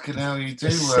just fucking hell, you do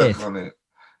work on it.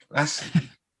 That's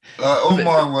like all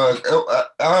my work.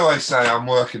 I always say I'm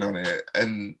working on it,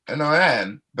 and I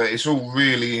am, but it's all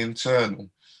really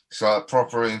internal. It's like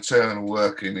proper internal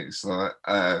working. It's like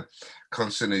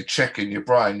constantly checking your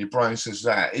brain. Your brain says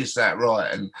that, is that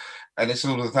right? And it's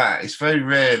all of that. It's very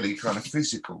rarely kind of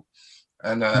physical.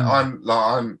 And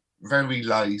I'm very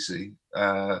lazy.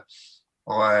 I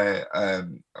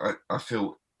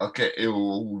feel I get ill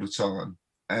all the time,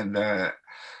 and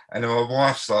my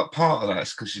wife's like, part of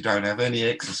that's because you don't have any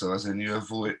exercise and you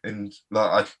avoid, and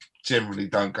like I generally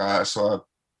don't go outside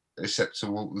except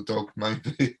to walk the dog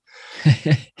maybe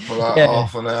for like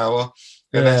half an hour,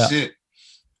 and that's it.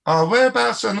 Oh,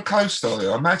 whereabouts on the coast are you?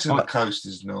 I imagine the coast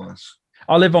is nice.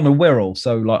 I live on the Wirral,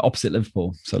 so like opposite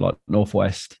Liverpool, so like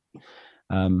northwest.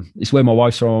 It's where my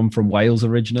wife's from. I'm from Wales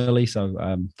originally,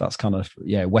 so that's kind of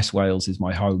West Wales is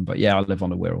my home. But I live on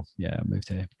the Wirral. Yeah, I moved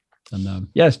here, and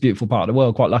it's a beautiful part of the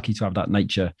world. Quite lucky to have that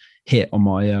nature hit on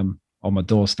my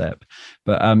doorstep.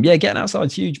 But getting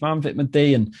outside's huge, man. Vitamin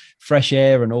D and fresh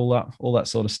air and all that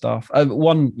sort of stuff.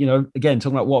 One, again,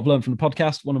 talking about what I've learned from the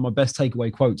podcast, one of my best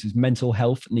takeaway quotes is mental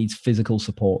health needs physical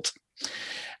support.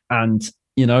 And,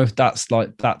 that's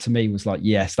like, that to me was like,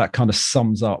 yes, that kind of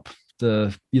sums up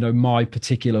the, my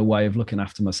particular way of looking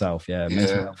after myself.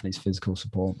 Mental health needs physical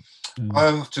support. I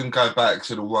often go back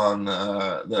to the one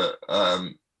that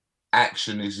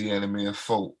action is the enemy of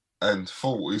thought. And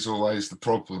thought is always the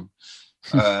problem.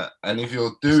 And if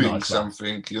you're doing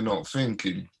something, you're not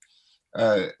thinking.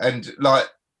 And like,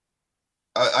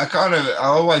 I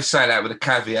always say that with a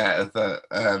caveat of that,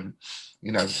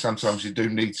 sometimes you do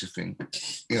need to think.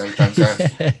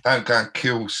 Don't go and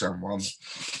kill someone.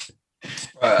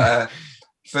 But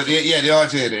the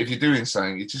idea that if you're doing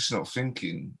something, you're just not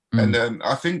thinking. And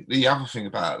I think the other thing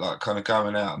about like kind of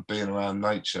going out and being around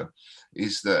nature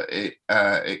is that it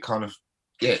kind of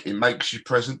it makes you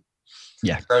present.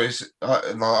 Yeah. So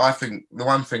I think the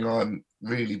one thing I'm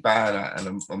really bad at,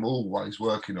 and I'm always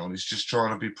working on, is just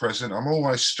trying to be present. I'm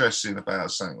always stressing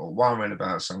about something or worrying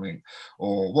about something,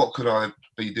 or what could I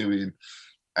be doing?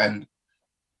 And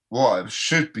what I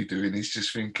should be doing is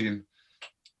just thinking,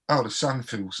 oh, the sun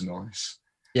feels nice.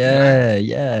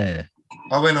 Yeah.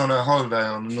 I went on a holiday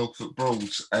on the Norfolk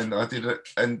Broads, and I did it.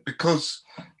 And because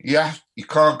you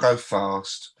can't go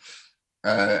fast.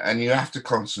 And you have to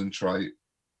concentrate.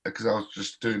 because I was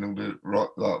just doing all the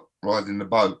like riding the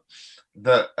boat,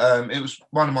 that it was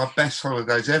one of my best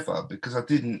holidays ever because I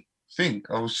didn't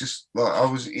think. I was just like, I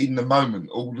was in the moment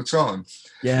all the time.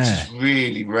 Yeah. Which is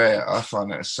really rare. I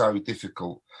find that so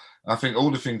difficult. I think all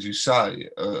the things you say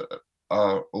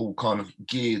are all kind of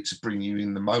geared to bring you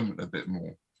in the moment a bit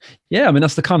more. Yeah, I mean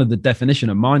that's the kind of the definition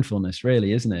of mindfulness,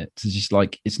 really, isn't it? It's just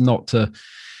like it's not to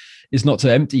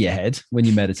empty your head when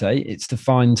you meditate. It's to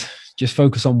just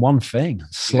focus on one thing,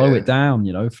 slow it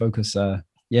down, focus.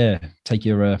 Take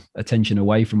your attention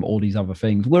away from all these other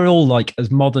things. We're all like, as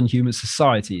modern human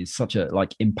society is such a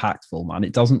like impactful, man.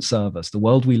 It doesn't serve us. The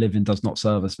world we live in does not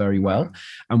serve us very well.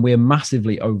 And we're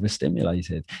massively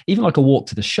overstimulated. Even like a walk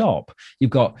to the shop, you've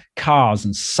got cars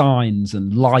and signs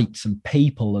and lights and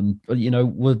people, and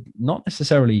we're not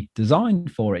necessarily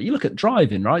designed for it. You look at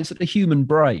driving, right? So the human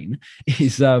brain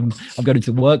is I'm going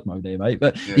into work mode here, mate,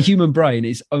 but the human brain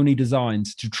is only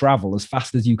designed to travel as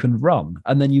fast as you can run.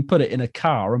 And then you put it in a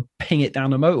car and ping it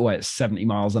down a motorway at 70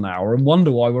 miles an hour and wonder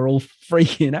why we're all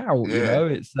freaking out.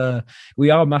 It's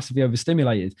we are massively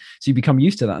overstimulated, so you become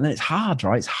used to that, and then it's hard,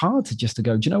 right? It's hard to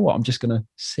go, do you know what, I'm just gonna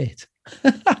sit.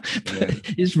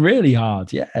 It's really hard.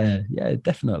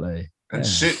 Definitely. And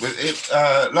sit with it.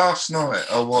 Last night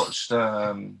I watched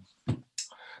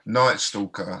Night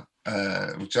Stalker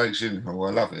with Jake Gyllenhaal.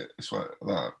 I love it. It's like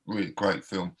a really great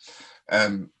film.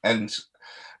 And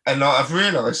I've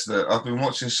realised that I've been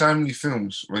watching so many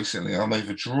films recently. I'm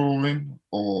either drawing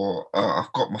or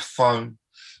I've got my phone,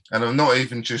 and I'm not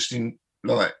even just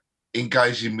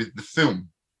engaging with the film.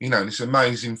 This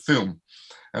amazing film.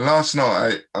 And last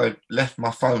night I left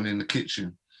my phone in the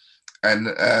kitchen, and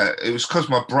it was because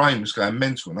my brain was going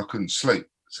mental and I couldn't sleep.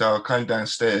 So I came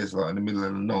downstairs in the middle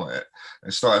of the night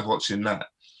and started watching that.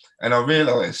 And I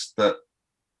realised that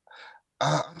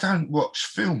I don't watch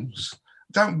films.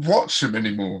 Don't watch them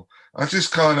anymore. I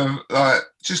just kind of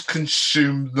just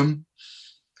consume them,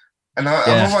 and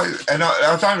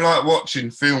I don't like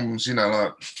watching films,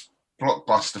 like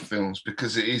blockbuster films,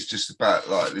 because it is just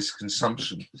about this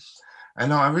consumption.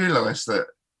 And I realised that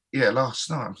last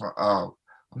night I was like, oh,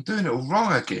 I'm doing it all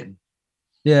wrong again.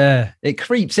 Yeah, it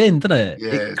creeps in, doesn't it?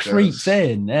 Yeah, it creeps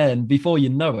in, and before you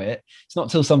know it, it's not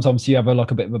till sometimes you have a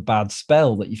bit of a bad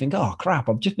spell that you think, oh crap,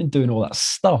 I've just been doing all that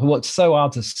stuff. It worked so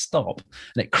hard to stop,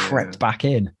 and it crept back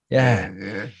in. Yeah,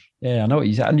 I know what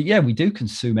you said. And we do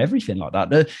consume everything like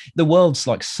that. The world's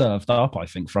served up, I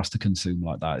think, for us to consume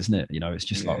like that, isn't it? It's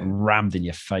just rammed in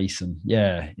your face, and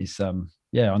it's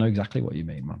I know exactly what you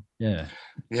mean, man. Yeah,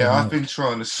 I've been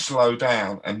trying to slow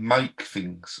down and make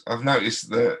things. I've noticed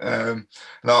that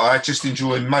I just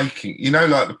enjoy making,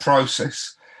 the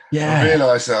process. I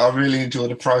realise that I really enjoy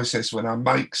the process when I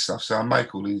make stuff. So I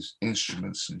make all these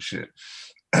instruments and shit.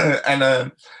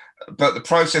 But the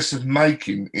process of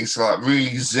making is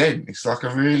really zen. It's a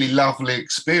really lovely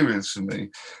experience for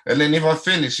me. And then if I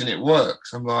finish and it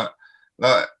works, I'm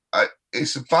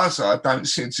it's a buzz I don't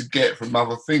seem to get from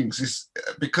other things. It's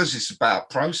because it's about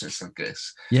process, I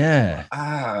guess. Yeah.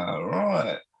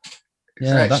 Right. It's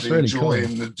that's really enjoying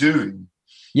cool. the doing.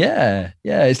 Yeah.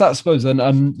 It's that, I suppose,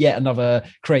 and yet another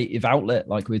creative outlet,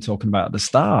 like we were talking about at the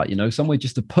start. Somewhere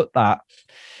just to put that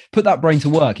brain to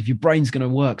work. If your brain's going to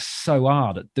work so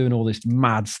hard at doing all this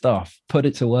mad stuff, put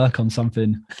it to work on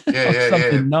something,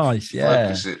 something nice.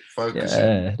 Focus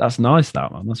it. That's nice,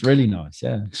 that man. That's really nice.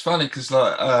 Yeah. It's funny because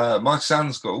my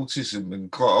son's got autism,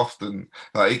 and quite often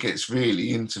he gets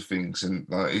really into things, and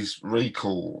his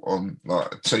recall on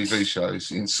TV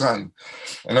shows insane.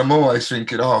 And I'm always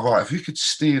thinking, oh right, if you could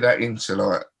steer that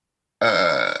into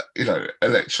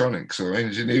electronics or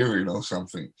engineering or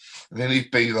something, then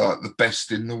he'd be the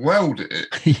best in the world at it.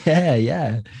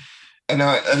 Yeah. And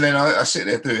then I sit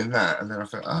there doing that, and then I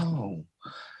think, oh,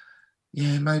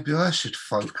 yeah, maybe I should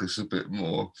focus a bit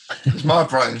more, because my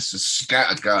brain's just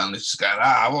scattergun. It's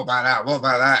scattered. What about that? What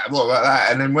about that? What about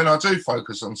that? And then when I do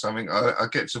focus on something, I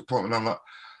get to a point when I'm like,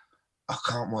 I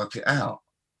can't work it out.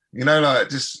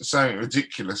 Just something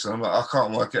ridiculous. And I'm like, I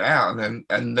can't work it out. And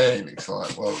then it's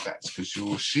well, that's because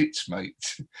you're shit, mate.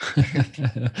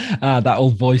 That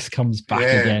old voice comes back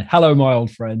again. Hello, my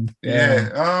old friend. Yeah.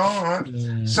 Oh, all right.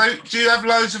 Yeah. So do you have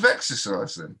loads of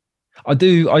exercise then? I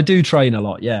do train a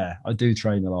lot. Yeah, I do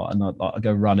train a lot. And I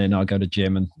go running, I go to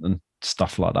gym and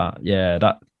stuff like that. Yeah,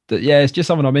 it's just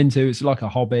something I'm into. It's like a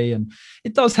hobby, and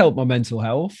it does help my mental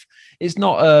health. It's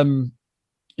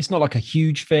not like a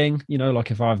huge thing,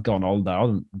 if I've gone holiday, I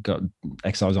haven't got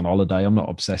exercise on holiday, I'm not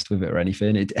obsessed with it or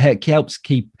anything. It helps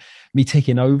keep me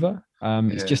ticking over.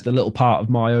 It's just a little part of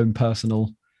my own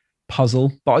personal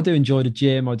puzzle, but I do enjoy the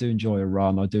gym. I do enjoy a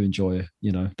run. I do enjoy,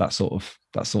 that sort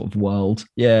of world.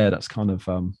 Yeah, that's kind of,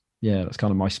 that's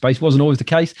kind of my space. Wasn't always the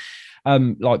case.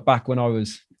 Like back when I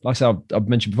was, like I said, I've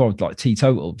mentioned before, like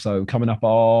teetotal. So coming up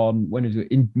on, when is it,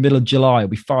 in middle of July, it'll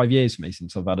be 5 years for me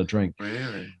since I've had a drink.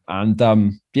 Really? And So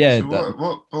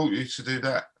what brought you to do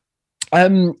that?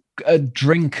 A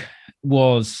drink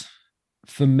was,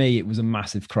 for me, it was a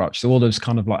massive crutch. So all those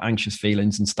kind of like anxious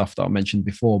feelings and stuff that I mentioned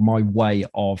before, my way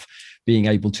of being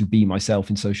able to be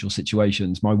myself in social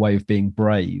situations, my way of being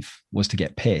brave was to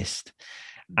get pissed.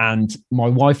 And my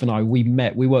wife and I, we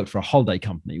worked for a holiday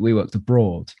company. We worked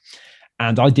abroad.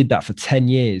 And I did that for 10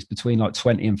 years between like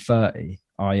 20 and 30.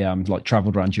 I like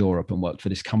traveled around Europe and worked for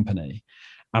this company.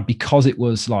 And because it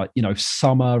was like,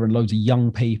 summer and loads of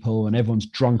young people and everyone's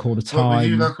drunk all the time. What, were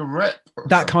you like a rep?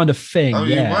 That kind of thing. Oh,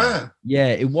 yeah. you were? Yeah.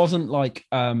 It wasn't like,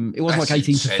 That's like 18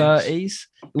 intense. to 30s.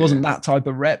 It wasn't that type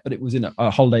of rep, but it was in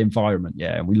a holiday environment.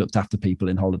 Yeah. And we looked after people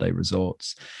in holiday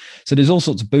resorts. So there's all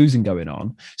sorts of boozing going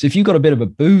on. So if you've got a bit of a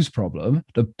booze problem,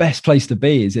 the best place to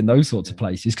be is in those sorts of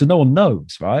places because no one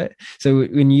knows, right? So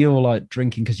when you're like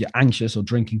drinking because you're anxious or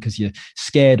drinking because you're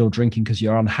scared or drinking because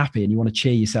you're unhappy and you want to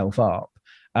cheer yourself up.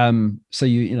 So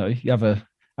you have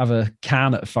a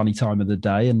can at a funny time of the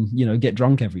day and get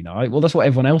drunk every night. Well, that's what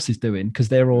everyone else is doing because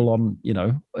they're all on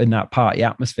in that party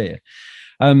atmosphere.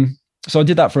 So I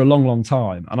did that for a long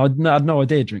time, and I had no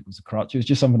idea drink was a crutch. It was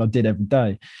just something I did every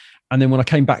day. And then when I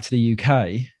came back to the UK,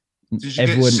 did you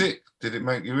get sick? Did it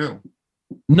make you ill?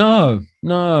 No,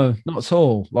 not at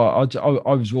all. Like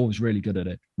I was always really good at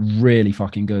it, really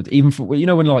fucking good. Even for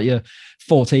when like you're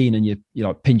 14 and you're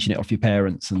like pinching it off your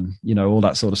parents and all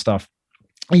that sort of stuff.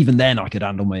 Even then, I could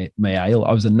handle my ale.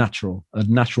 I was a natural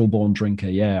born drinker.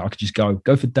 Yeah, I could just go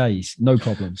for days, no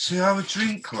problem. See, I would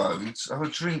drink loads,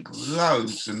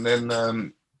 and then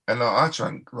I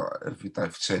drank like every day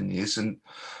for 10 years, and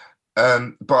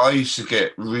but I used to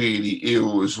get really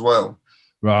ill as well.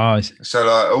 Right. So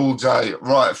like all day,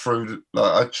 right through,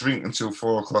 like I'd drink until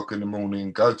 4 o'clock in the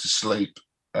morning, go to sleep,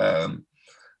 not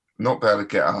be able to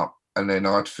get up, and then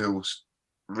I'd feel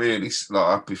really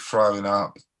like I'd be throwing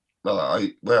up.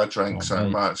 Like where I drank so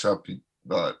much, I'd be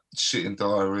like shitting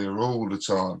diarrhea all the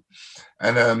time.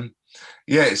 And in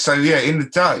the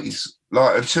days,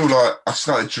 like until like I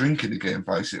started drinking again,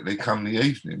 basically, come the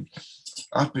evening,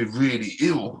 I'd be really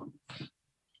ill.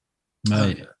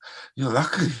 Mate, you're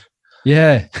lucky.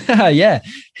 Yeah, yeah.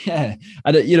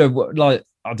 And like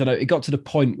I don't know, it got to the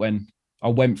point when I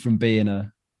went from being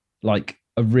a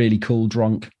really cool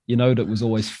drunk, that was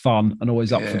always fun and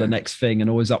always up for the next thing and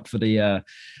always up for the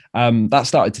that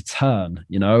started to turn,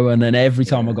 and then every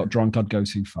time I got drunk, I'd go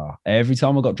too far. Every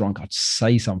time I got drunk, I'd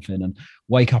say something and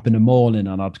wake up in the morning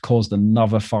and I'd caused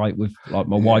another fight with like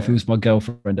my wife, who was my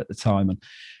girlfriend at the time.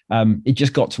 And it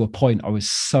just got to a point I was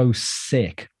so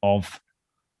sick of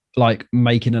like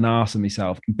making an ass of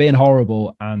myself, being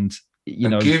horrible, and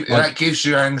that gives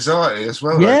you anxiety as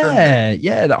well.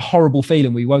 That horrible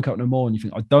feeling where you woke up in the morning, you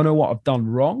think, I don't know what I've done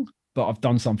wrong, but I've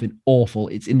done something awful.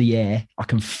 It's in the air. I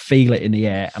can feel it in the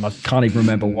air and I can't even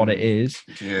remember what it is.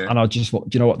 Yeah. And I just do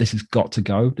you know what? This has got to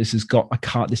go. This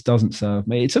doesn't serve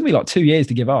me. It took me like 2 years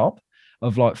to give up,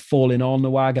 of like falling on the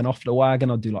wagon, off the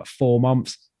wagon. I'd do like 4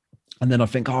 months. And then I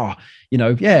think, I've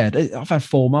had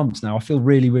 4 months now. I feel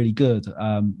really, really good.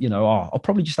 I'll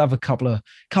probably just have a couple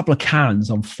of cans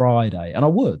on Friday, and I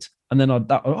would. And then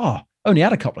only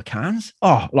had a couple of cans.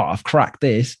 I've cracked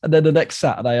this. And then the next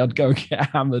Saturday, I'd go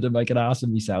get hammered and make an ass of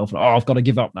myself. I've got to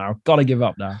give up now.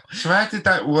 So how did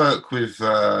that work with,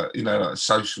 like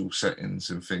social settings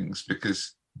and things?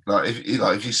 Because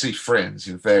if you see friends,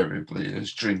 invariably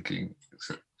there's drinking,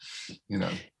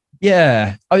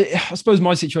 Yeah, I suppose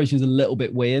my situation is a little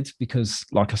bit weird because,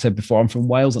 like I said before, I'm from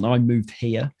Wales and I moved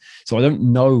here. So I don't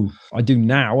know. I do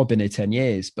now. I've been here 10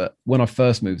 years. But when I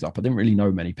first moved up, I didn't really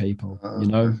know many people,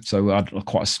 So I had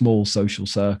quite a small social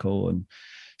circle and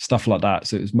stuff like that.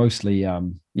 So it was mostly,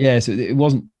 so it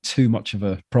wasn't too much of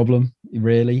a problem,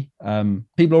 really.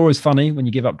 People are always funny when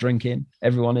you give up drinking.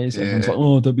 Everyone is. Yeah. Everyone's like,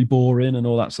 oh, don't be boring and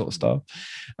all that sort of stuff.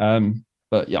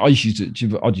 But yeah, I used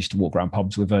to walk around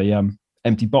pubs with a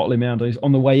empty bottle in my hand.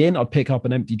 On the way in, I'd pick up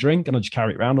an empty drink and I'd just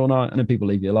carry it around all night, and then people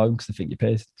leave you alone because they think you're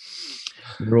pissed.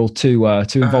 They're all too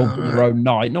involved in their own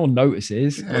night. No one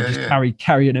notices. And I'd just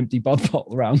carry an empty bud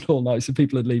bottle around all night so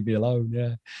people would leave me alone.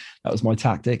 Yeah, that was my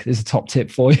tactic. There's a top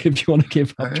tip for you if you want to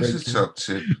give up drinking. There's a top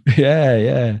tip.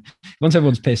 Yeah. Once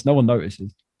everyone's pissed, no one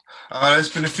notices. There's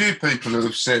been a few people who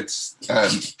have said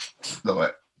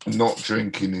like not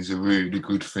drinking is a really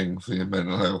good thing for your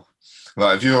mental health.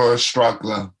 Like if you're a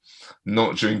struggler,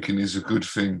 not drinking is a good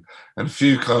thing. And a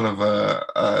few kind of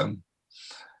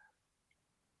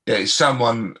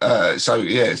someone a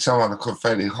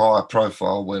fairly high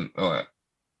profile went like,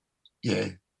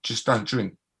 just don't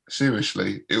drink.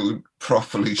 Seriously, it would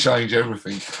properly change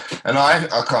everything. And I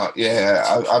can't.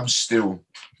 Yeah, I'm still.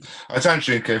 I don't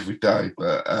drink every day,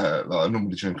 but like I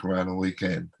normally drink around the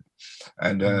weekend,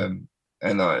 and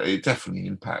it definitely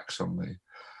impacts on me.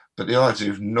 But the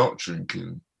idea of not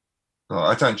drinking,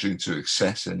 like, I don't drink to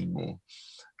excess anymore.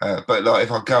 But like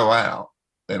if I go out,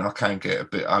 then I can get a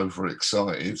bit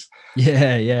overexcited.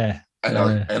 Yeah. And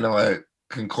I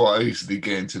can quite easily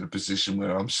get into the position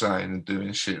where I'm saying and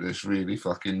doing shit that's really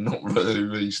fucking not really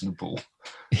reasonable.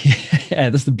 Yeah,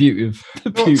 that's the beauty of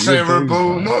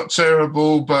not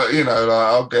terrible, but you know, like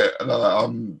I'll get like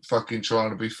I'm fucking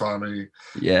trying to be funny.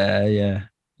 Yeah.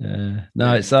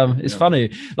 No, it's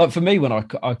funny. Like for me, when I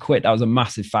quit, that was a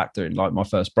massive factor in like my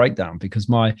first breakdown, because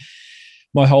my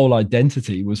whole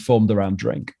identity was formed around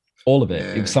drink. All of it.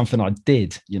 Yeah. It was something I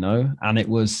did, you know, and it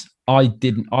was I'd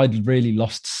really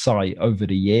lost sight over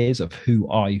the years of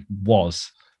who I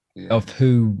was. Yeah.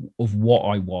 of what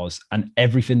I was, and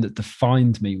everything that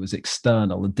defined me was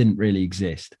external and didn't really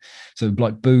exist. So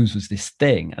like booze was this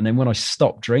thing, and then when I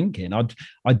stopped drinking,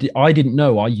 I didn't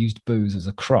know I used booze as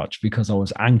a crutch because I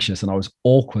was anxious and I was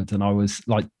awkward and I was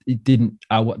like I didn't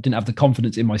have the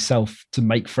confidence in myself to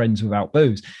make friends without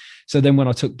booze. So then when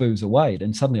I took booze away,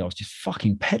 then suddenly I was just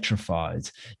fucking petrified,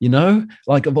 you know,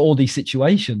 like of all these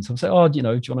situations. I'm saying, oh, you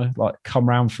know, do you want to like come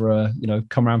round for a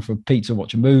pizza,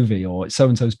 watch a movie, or it's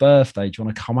so-and-so's birthday, do you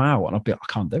want to come out? And I'll be like,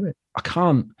 I can't do it. I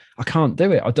can't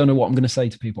do it. I don't know what I'm going to say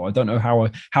to people. I don't know how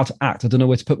to act. I don't know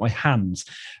where to put my hands,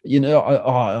 you know,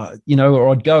 or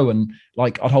I'd go and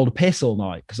like, I'd hold a piss all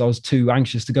night because I was too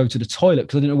anxious to go to the toilet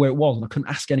because I didn't know where it was and I couldn't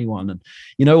ask anyone. And,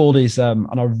 you know, all these, and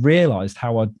I realized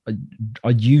how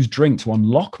I'd use drink to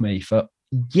unlock me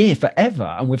forever.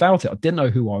 And without it, I didn't know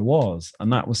who I was.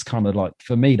 And that was kind of like,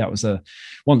 for me, that was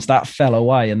once that fell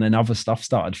away and then other stuff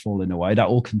started falling away, that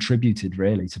all contributed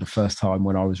really to the first time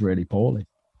when I was really poorly.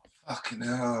 Fucking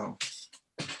hell.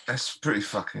 That's pretty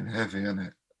fucking heavy, isn't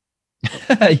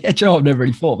it? Yeah, Joe, I've never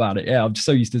really thought about it. Yeah, I'm just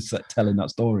so used to telling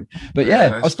that story. But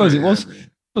yeah, I suppose it was. Heavy. I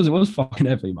suppose it was fucking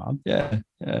heavy, man. Yeah.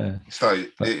 It's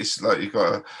like you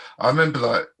got to. I remember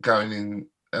like going in,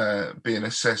 being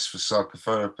assessed for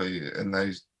psychotherapy, and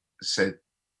they said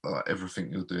like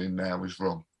everything you're doing now is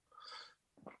wrong.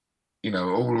 You know,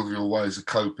 all of your ways of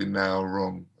coping now are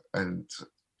wrong, and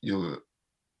you're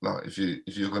like, if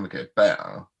you're going to get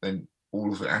better, then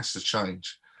all of it has to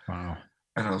change. Wow.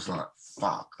 And I was like,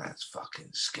 fuck, that's fucking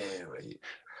scary.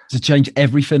 To change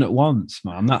everything at once,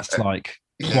 man. That's like,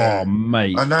 oh,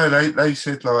 mate. I know they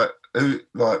said like,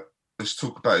 let's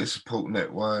talk about your support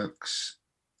networks,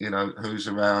 you know, who's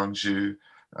around you,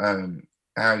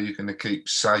 how you're going to keep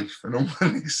safe and all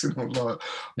this. And I'm like,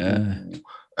 yeah. Ooh.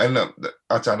 And look,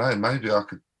 I don't know, maybe I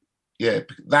could, yeah,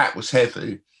 that was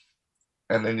heavy.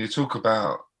 And then you talk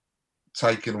about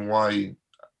taking away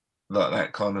like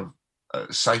that kind of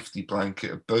safety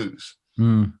blanket of booze.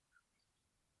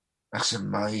 That's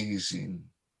amazing.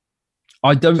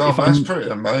 That's pretty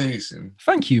amazing.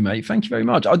 Thank you, mate. Thank you very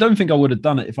much. I don't think I would have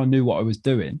done it if I knew what I was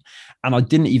doing. And I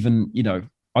didn't even, you know,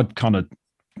 I'd kind of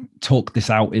talked this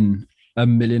out in a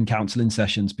million counseling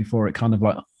sessions before it kind of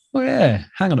like, oh yeah,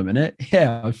 hang on a minute.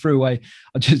 Yeah, I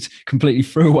just completely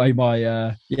threw away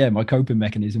my my coping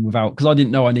mechanism because I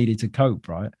didn't know I needed to cope,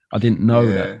 right? I didn't know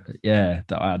that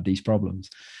I had these problems.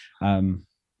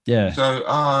 Yeah.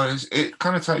 So it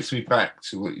kind of takes me back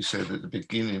to what you said at the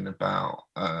beginning about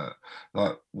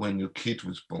like when your kid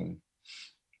was born,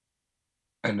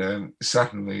 and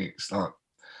suddenly it's like,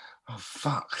 oh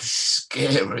fuck, this is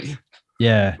scary.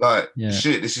 Yeah. Like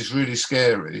shit, this is really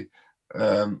scary.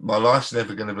 My life's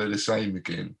never going to be the same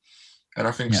again. And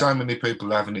I think so many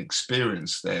people have an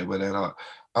experience there where they're like,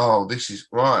 oh, this is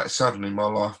right. Suddenly my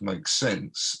life makes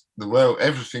sense. The world,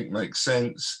 everything makes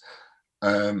sense.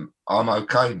 I'm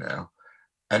okay now.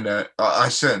 And I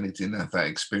certainly didn't have that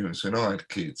experience when I had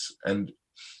kids. And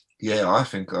yeah, I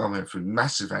think I went through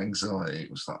massive anxiety.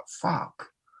 It was like, fuck.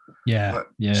 Yeah. Like,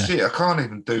 yeah. Shit, I can't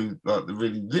even do like the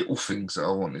really little things that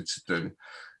I wanted to do.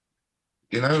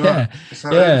 You know, like, it's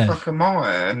like, who the fuck am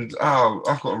I? And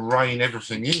I've got to rein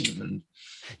everything in. And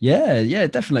yeah,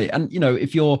 definitely. And you know,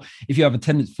 if you have a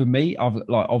tendency, for me, I've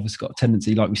like obviously got a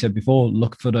tendency, like we said before,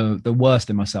 look for the worst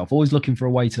in myself, always looking for a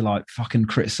way to like fucking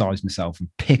criticize myself and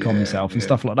pick on myself and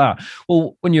stuff like that.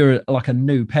 Well, when you're like a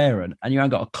new parent and you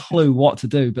ain't got a clue what to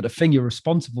do, but the thing you're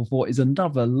responsible for is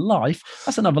another life,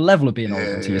 that's another level of being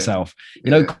horrible to yourself.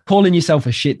 You know, calling yourself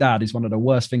a shit dad is one of the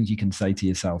worst things you can say to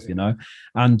yourself, you know.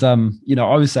 And you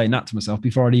know, I was saying that to myself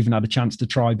before I'd even had a chance to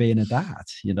try being a dad.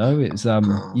 You know, it was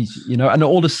you know, and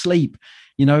all the sleep,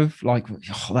 you know, like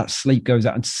that sleep goes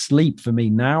out. And sleep for me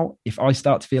now, if I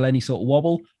start to feel any sort of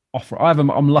wobble, off.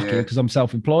 I'm lucky because I'm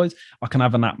self-employed. I can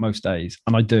have a nap most days,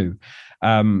 and I do,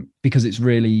 because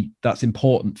that's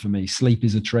important for me. Sleep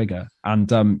is a trigger,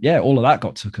 and all of that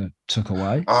got took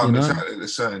away. I'm exactly the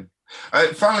same.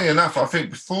 Funnily enough, I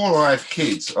think before I had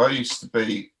kids, I used to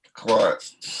be quite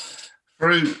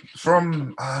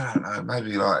from I don't know,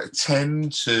 maybe like 10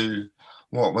 to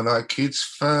when I had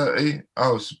kids, 30. I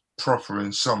was proper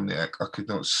insomniac. I could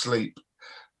not sleep,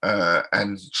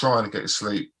 and trying to get to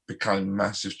sleep became a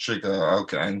massive trigger. I'll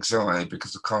get anxiety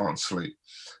because I can't sleep.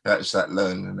 That's that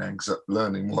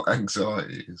learning what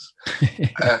anxiety is.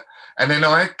 And then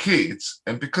I had kids,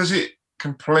 and because it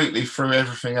completely threw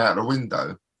everything out the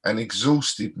window and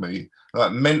exhausted me,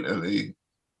 like mentally,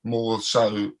 more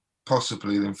so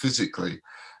possibly than physically,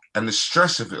 and the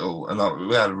stress of it all. And like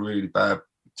we had a really bad,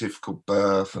 difficult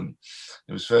birth, and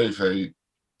it was very, very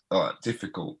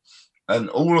difficult, and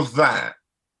all of that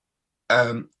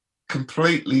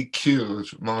completely cured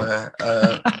my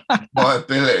my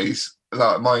abilities,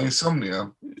 like my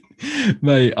insomnia.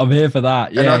 Mate, I'm here for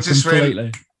that. Yeah,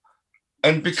 completely.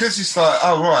 And because it's like,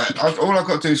 oh right, all I've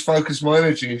got to do is focus my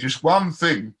energy on just one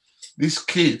thing, this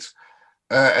kid,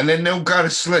 and then they'll go to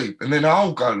sleep, and then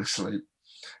I'll go to sleep,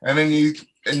 and then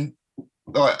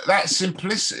like that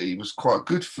simplicity was quite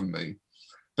good for me,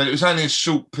 but it was only a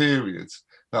short period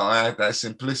that I had that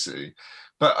simplicity.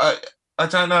 But I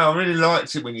don't know, I really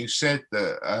liked it when you said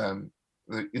that,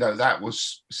 that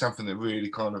was something that really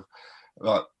kind of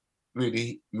like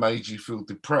really made you feel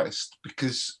depressed,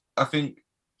 because I think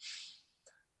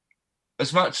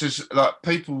as much as like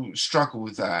people struggle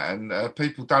with that, and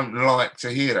people don't like to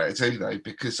hear that, do they?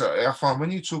 Because I find when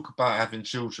you talk about having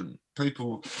children,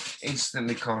 people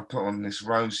instantly kind of put on this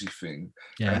rosy thing.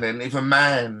 Yeah. And then if a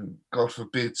man, God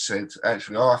forbid, said,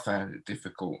 actually, I found it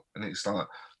difficult, and it's like,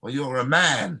 well, you're a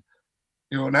man,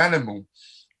 you're an animal.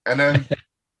 And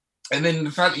and then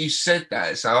the fact that you said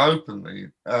that so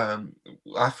openly,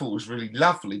 I thought was really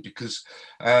lovely, because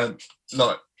I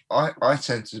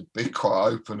tend to be quite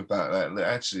open about that.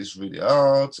 Actually, it's really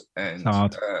hard, and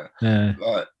hard.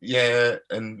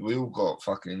 And we all got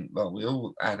we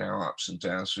all had our ups and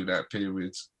downs through that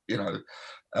period,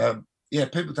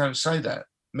 people don't say that.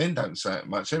 Men don't say it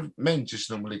much. Men just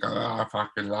normally go, I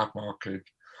fucking love my kid.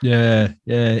 Yeah,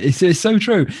 it's so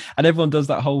true. And everyone does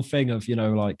that whole thing of,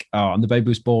 and the baby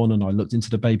was born, and I looked into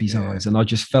the baby's eyes, and I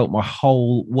just felt my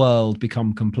whole world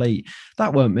become complete.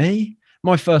 That weren't me.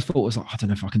 My first thought was like, I don't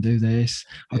know if I can do this.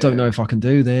 I don't know if I can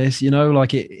do this.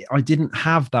 I didn't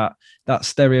have that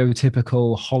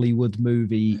stereotypical Hollywood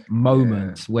movie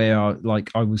moment where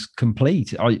I was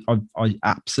complete. I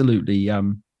absolutely,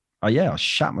 I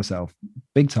shat myself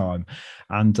big time.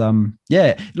 And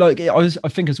I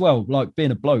think as well, like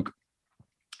being a bloke,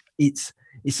 it's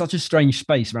such a strange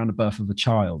space around the birth of a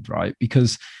child, right?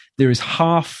 Because there is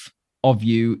half of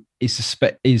you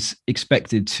is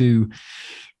expected to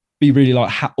be really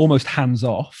like almost hands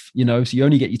off, so you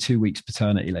only get your 2 weeks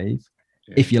paternity leave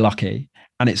if you're lucky,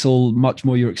 and it's all much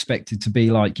more you're expected to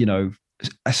be like, your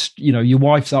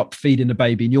wife's up feeding the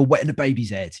baby and you're wetting the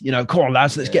baby's head, come on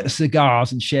lads, let's get the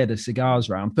cigars and share the cigars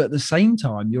around. But at the same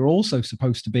time, you're also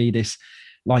supposed to be this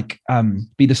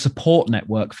be the support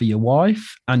network for your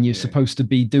wife, and you're supposed to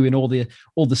be doing all the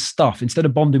stuff. Instead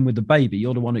of bonding with the baby,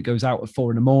 you're the one that goes out at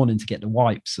 4 a.m. to get the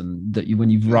wipes, and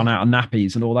when you've run out of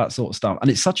nappies and all that sort of stuff.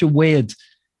 And it's such a weird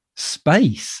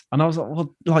space. And I was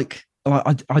like, well,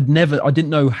 I didn't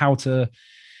know how to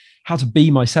be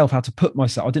myself, how to put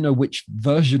myself. I didn't know which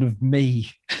version of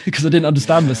me, because I didn't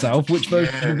understand myself, which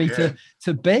version of me to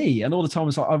be. And all the time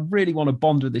it's like, I really want to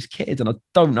bond with this kid, and I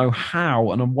don't know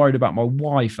how, and I'm worried about my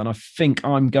wife, and I think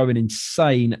I'm going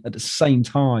insane at the same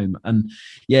time. And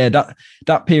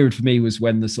that period for me was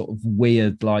when the sort of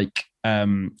weird,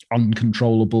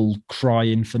 uncontrollable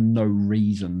crying for no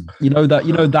reason,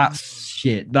 that's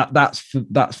shit, that's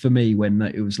for me, when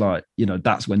it was like,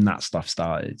 that's when that stuff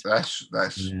started. That's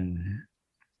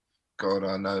God,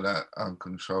 I know that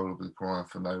uncontrollably crying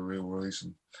for no real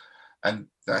reason, and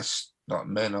that's like,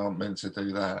 men aren't meant to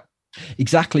do that.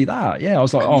 Exactly that. I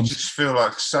was like, you just feel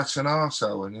like such an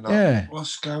arsehole, and you're like,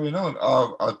 what's going on?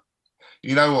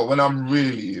 You know what, when I'm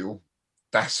really ill,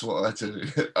 that's what I do.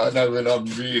 I know when I'm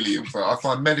really ill, I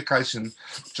find medication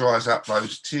dries up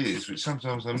those tears, which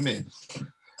sometimes I miss.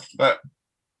 But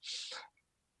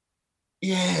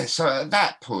so at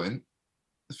that point,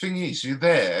 the thing is, you're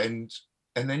there,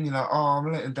 and then you're like, oh,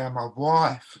 I'm letting down my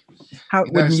wife.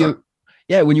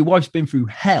 When your wife's been through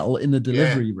hell in the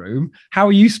delivery room, how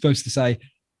are you supposed to say,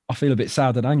 I feel a bit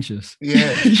sad and anxious?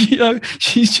 Yeah.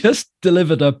 She's just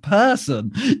delivered a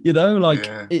person,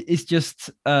 it's just,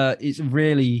 it's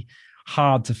really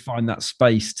hard to find that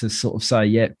space to sort of say,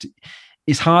 yeah,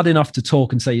 it's hard enough to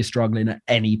talk and say you're struggling at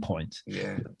any point.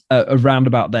 Yeah. Around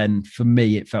about then, for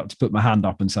me, it felt to put my hand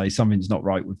up and say something's not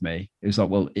right with me. It was like,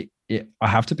 well, I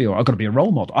have to be, I've got to be a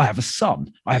role model. I have a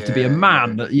son. I have to be a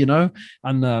man, you know?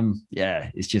 And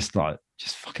it's just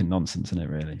fucking nonsense, isn't it,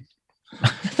 really?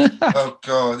 Oh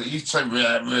God,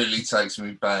 that really takes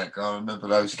me back. I remember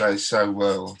those days so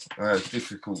well.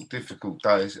 Difficult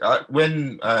days.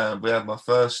 When we had my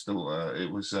first daughter,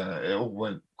 it all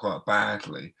went quite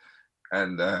badly,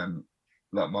 and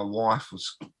like my wife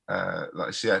was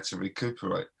like she had to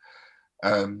recuperate.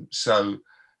 So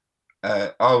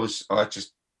I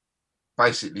just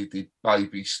basically did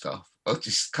baby stuff. I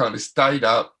just kind of stayed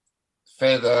up,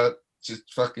 fed her,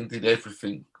 just fucking did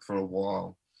everything for a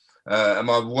while. And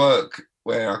my work,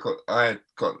 where I had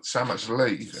got so much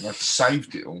leave and I'd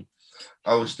saved it all,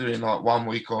 I was doing like 1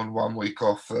 week on, 1 week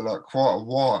off for like quite a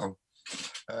while.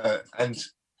 And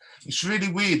it's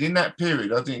really weird. In that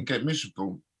period, I didn't get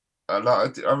miserable. I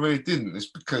really didn't.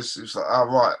 It's because it was like,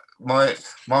 oh,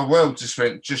 right, my world just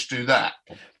went, just do that.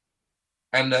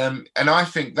 And I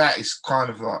think that is kind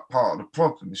of like part of the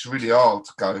problem. It's really hard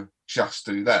to go, just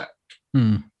do that.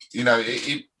 You know,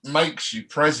 it makes you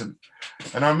present.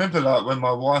 And I remember like when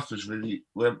my wife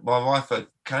had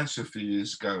cancer a few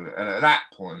years ago, and at that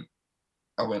point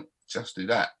I went, just do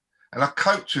that. And I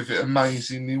coped with it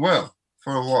amazingly well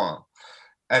for a while.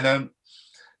 And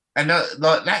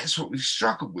like that's what we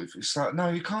struggled with. It's like, no,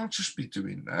 you can't just be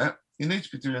doing that. You need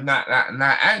to be doing that, and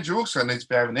that, and you also need to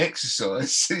be having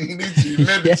exercise. You need to be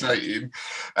meditating,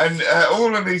 and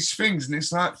all of these things. And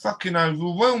it's like fucking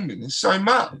overwhelming. There's so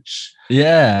much.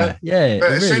 Yeah.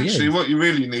 But essentially, what you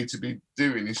really need to be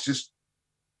doing is just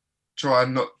try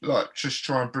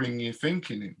and bring your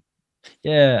thinking in.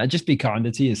 Yeah, and just be kinder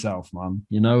to yourself, man.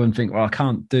 You know, and think, well, I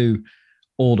can't do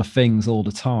all the things all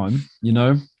the time. You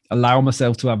know, allow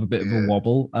myself to have a bit of a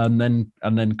wobble, and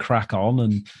then crack on.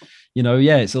 And you know,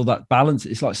 it's all that balance.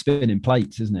 It's like spinning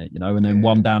plates, isn't it? You know, and then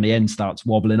one down the end starts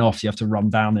wobbling off. So you have to run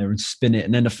down there and spin it.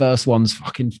 And then the first one's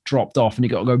fucking dropped off and you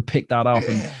got to go pick that up.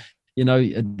 And, you know,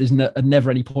 there's never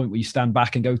any point where you stand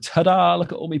back and go, ta-da,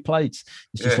 look at all my plates.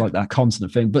 It's just like that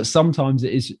constant thing. But sometimes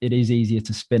it is easier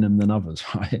to spin them than others,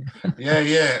 right?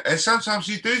 Yeah. And sometimes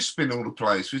you do spin all the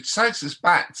plates, which takes us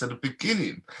back to the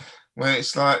beginning, where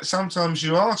it's like sometimes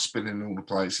you are spinning all the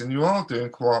plates and you are doing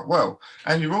quite well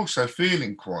and you're also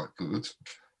feeling quite good.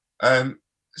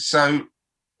 So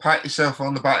pat yourself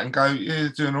on the back and go, you're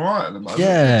doing all right at the moment.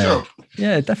 Good job.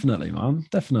 Yeah, definitely, man.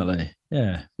 Definitely.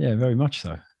 Yeah, very much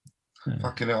so. Yeah.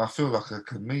 Fucking hell, I feel like a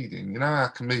comedian. You know how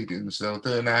comedians, they'll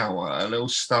do an hour and they'll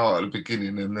start at the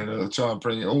beginning and then they'll try and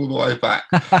bring it all the way back.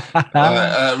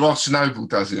 Ross Noble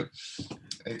does it.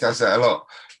 He does that a lot.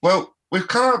 Well, we've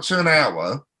come up to an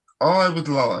hour. I would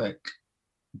like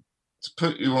to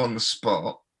put you on the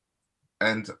spot,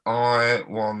 and I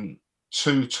want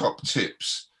 2 top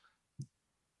tips.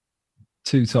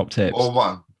 2 top tips, or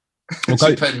 1,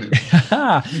 okay. Depending.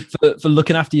 for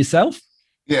looking after yourself.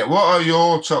 Yeah, what are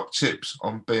your top tips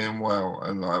on being well,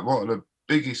 and like what are the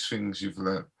biggest things you've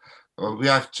learned? Well, we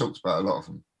have talked about a lot of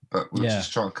them, but we'll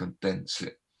just try and condense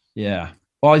it. Yeah.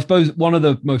 Well, I suppose one of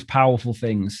the most powerful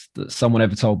things that someone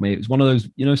ever told me, it was one of those,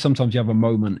 you know, sometimes you have a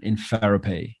moment in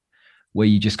therapy where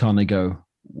you just kind of go,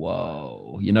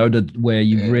 whoa, you know, where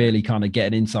you really kind of get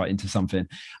an insight into something.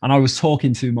 And I was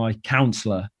talking to my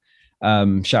counselor,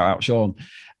 shout out Sean,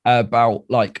 about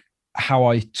like how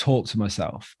I talk to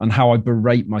myself and how I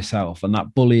berate myself and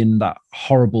that bullying, that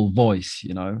horrible voice,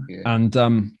 you know. And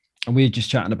we were just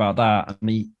chatting about that. And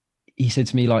he said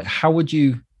to me, like, how would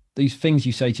you, these things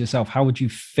you say to yourself, how would you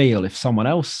feel if someone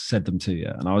else said them to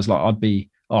you? And I was like,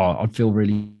 I'd feel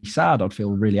really sad. I'd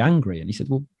feel really angry. And he said,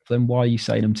 well, then why are you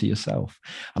saying them to yourself?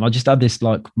 And I just had this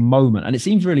like moment, and it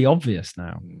seems really obvious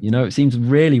now, you know, it seems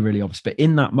really, really obvious. But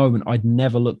in that moment, I'd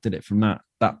never looked at it from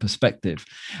that perspective.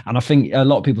 And I think a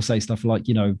lot of people say stuff like,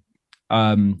 don't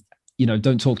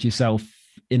talk to yourself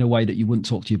in a way that you wouldn't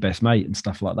talk to your best mate and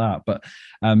stuff like that. But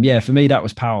for me, that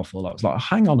was powerful. I was like,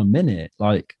 hang on a minute,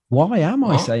 like, why am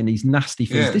I saying these nasty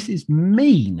things? This is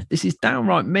mean. This is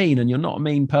downright mean, and you're not a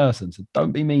mean person, so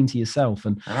don't be mean to yourself.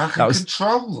 And I can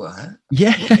control that.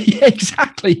 Yeah,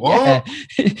 exactly. What? Yeah,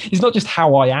 it's not just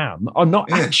how I am. I'm not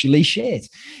actually shit,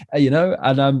 you know.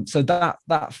 And so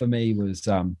that for me was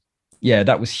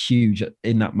that was huge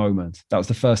in that moment. That was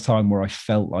the first time where I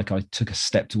felt like I took a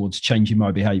step towards changing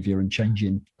my behavior and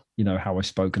changing, you know, how I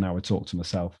spoke and how I talked to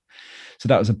myself. So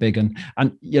that was a big one.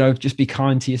 And, you know, just be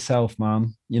kind to yourself,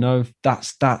 man. You know,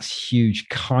 that's huge.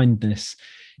 Kindness,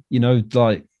 you know,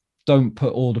 like don't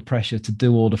put all the pressure to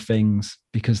do all the things,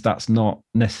 because that's not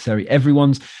necessary.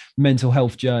 Everyone's mental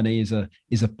health journey is a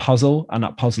puzzle, and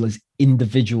that puzzle is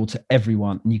individual to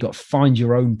everyone. And you got to find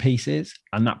your own pieces.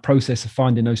 And that process of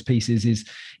finding those pieces is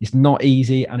not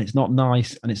easy, and it's not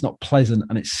nice, and it's not pleasant,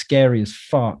 and it's scary as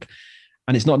fuck.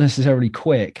 And it's not necessarily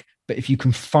quick. But if you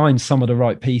can find some of the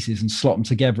right pieces and slot them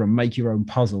together and make your own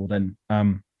puzzle, then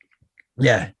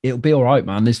yeah, it'll be all right,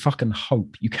 man. There's fucking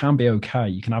hope. You can be okay.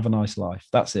 You can have a nice life.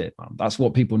 That's it, man. That's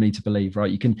what people need to believe, right?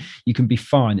 You can be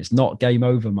fine. It's not game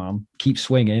over, man. Keep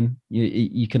swinging.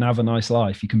 You can have a nice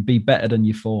life. You can be better than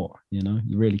you thought. You know,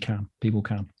 you really can. People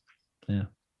can. Yeah.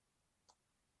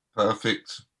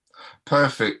 Perfect.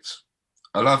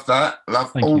 I love that.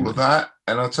 Thank you, of that.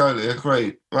 And I totally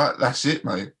agree. Right, that's it,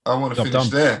 mate. I want to Job finish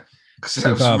done. there because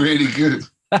that was really good.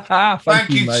 Thank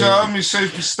you, mate. Tom, you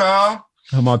superstar.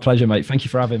 Oh, my pleasure, mate. Thank you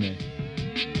for having me.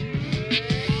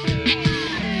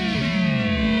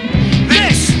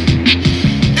 This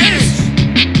is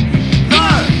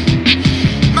the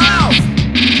mouth.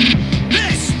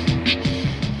 This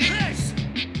is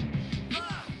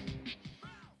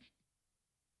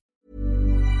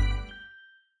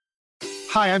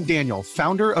Hi, I'm Daniel,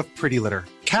 founder of Pretty Litter.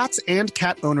 Cats and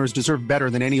cat owners deserve better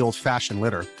than any old-fashioned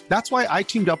litter. That's why I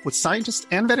teamed up with scientists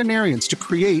and veterinarians to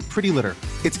create Pretty Litter.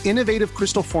 Its innovative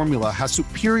crystal formula has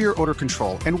superior odor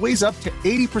control and weighs up to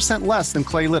 80% less than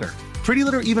clay litter. Pretty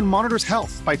Litter even monitors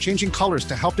health by changing colors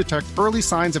to help detect early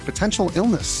signs of potential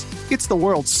illness. It's the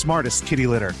world's smartest kitty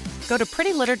litter. Go to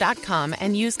prettylitter.com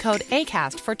and use code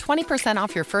ACAST for 20%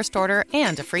 off your first order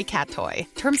and a free cat toy.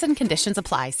 Terms and conditions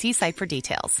apply. See site for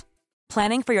details.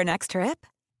 Planning for your next trip?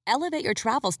 Elevate your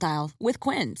travel style with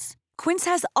Quince. Quince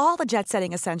has all the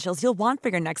jet-setting essentials you'll want for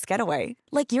your next getaway,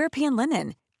 like European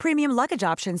linen, premium luggage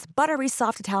options, buttery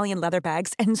soft Italian leather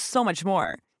bags, and so much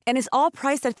more. And is all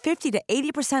priced at 50 to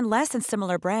 80% less than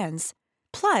similar brands.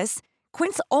 Plus,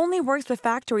 Quince only works with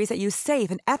factories that use safe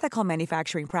and ethical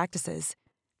manufacturing practices.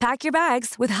 Pack your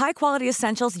bags with high-quality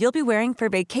essentials you'll be wearing for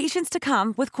vacations to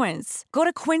come with Quince. Go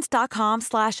to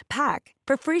quince.com/pack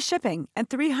for free shipping and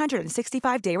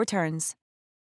 365-day returns.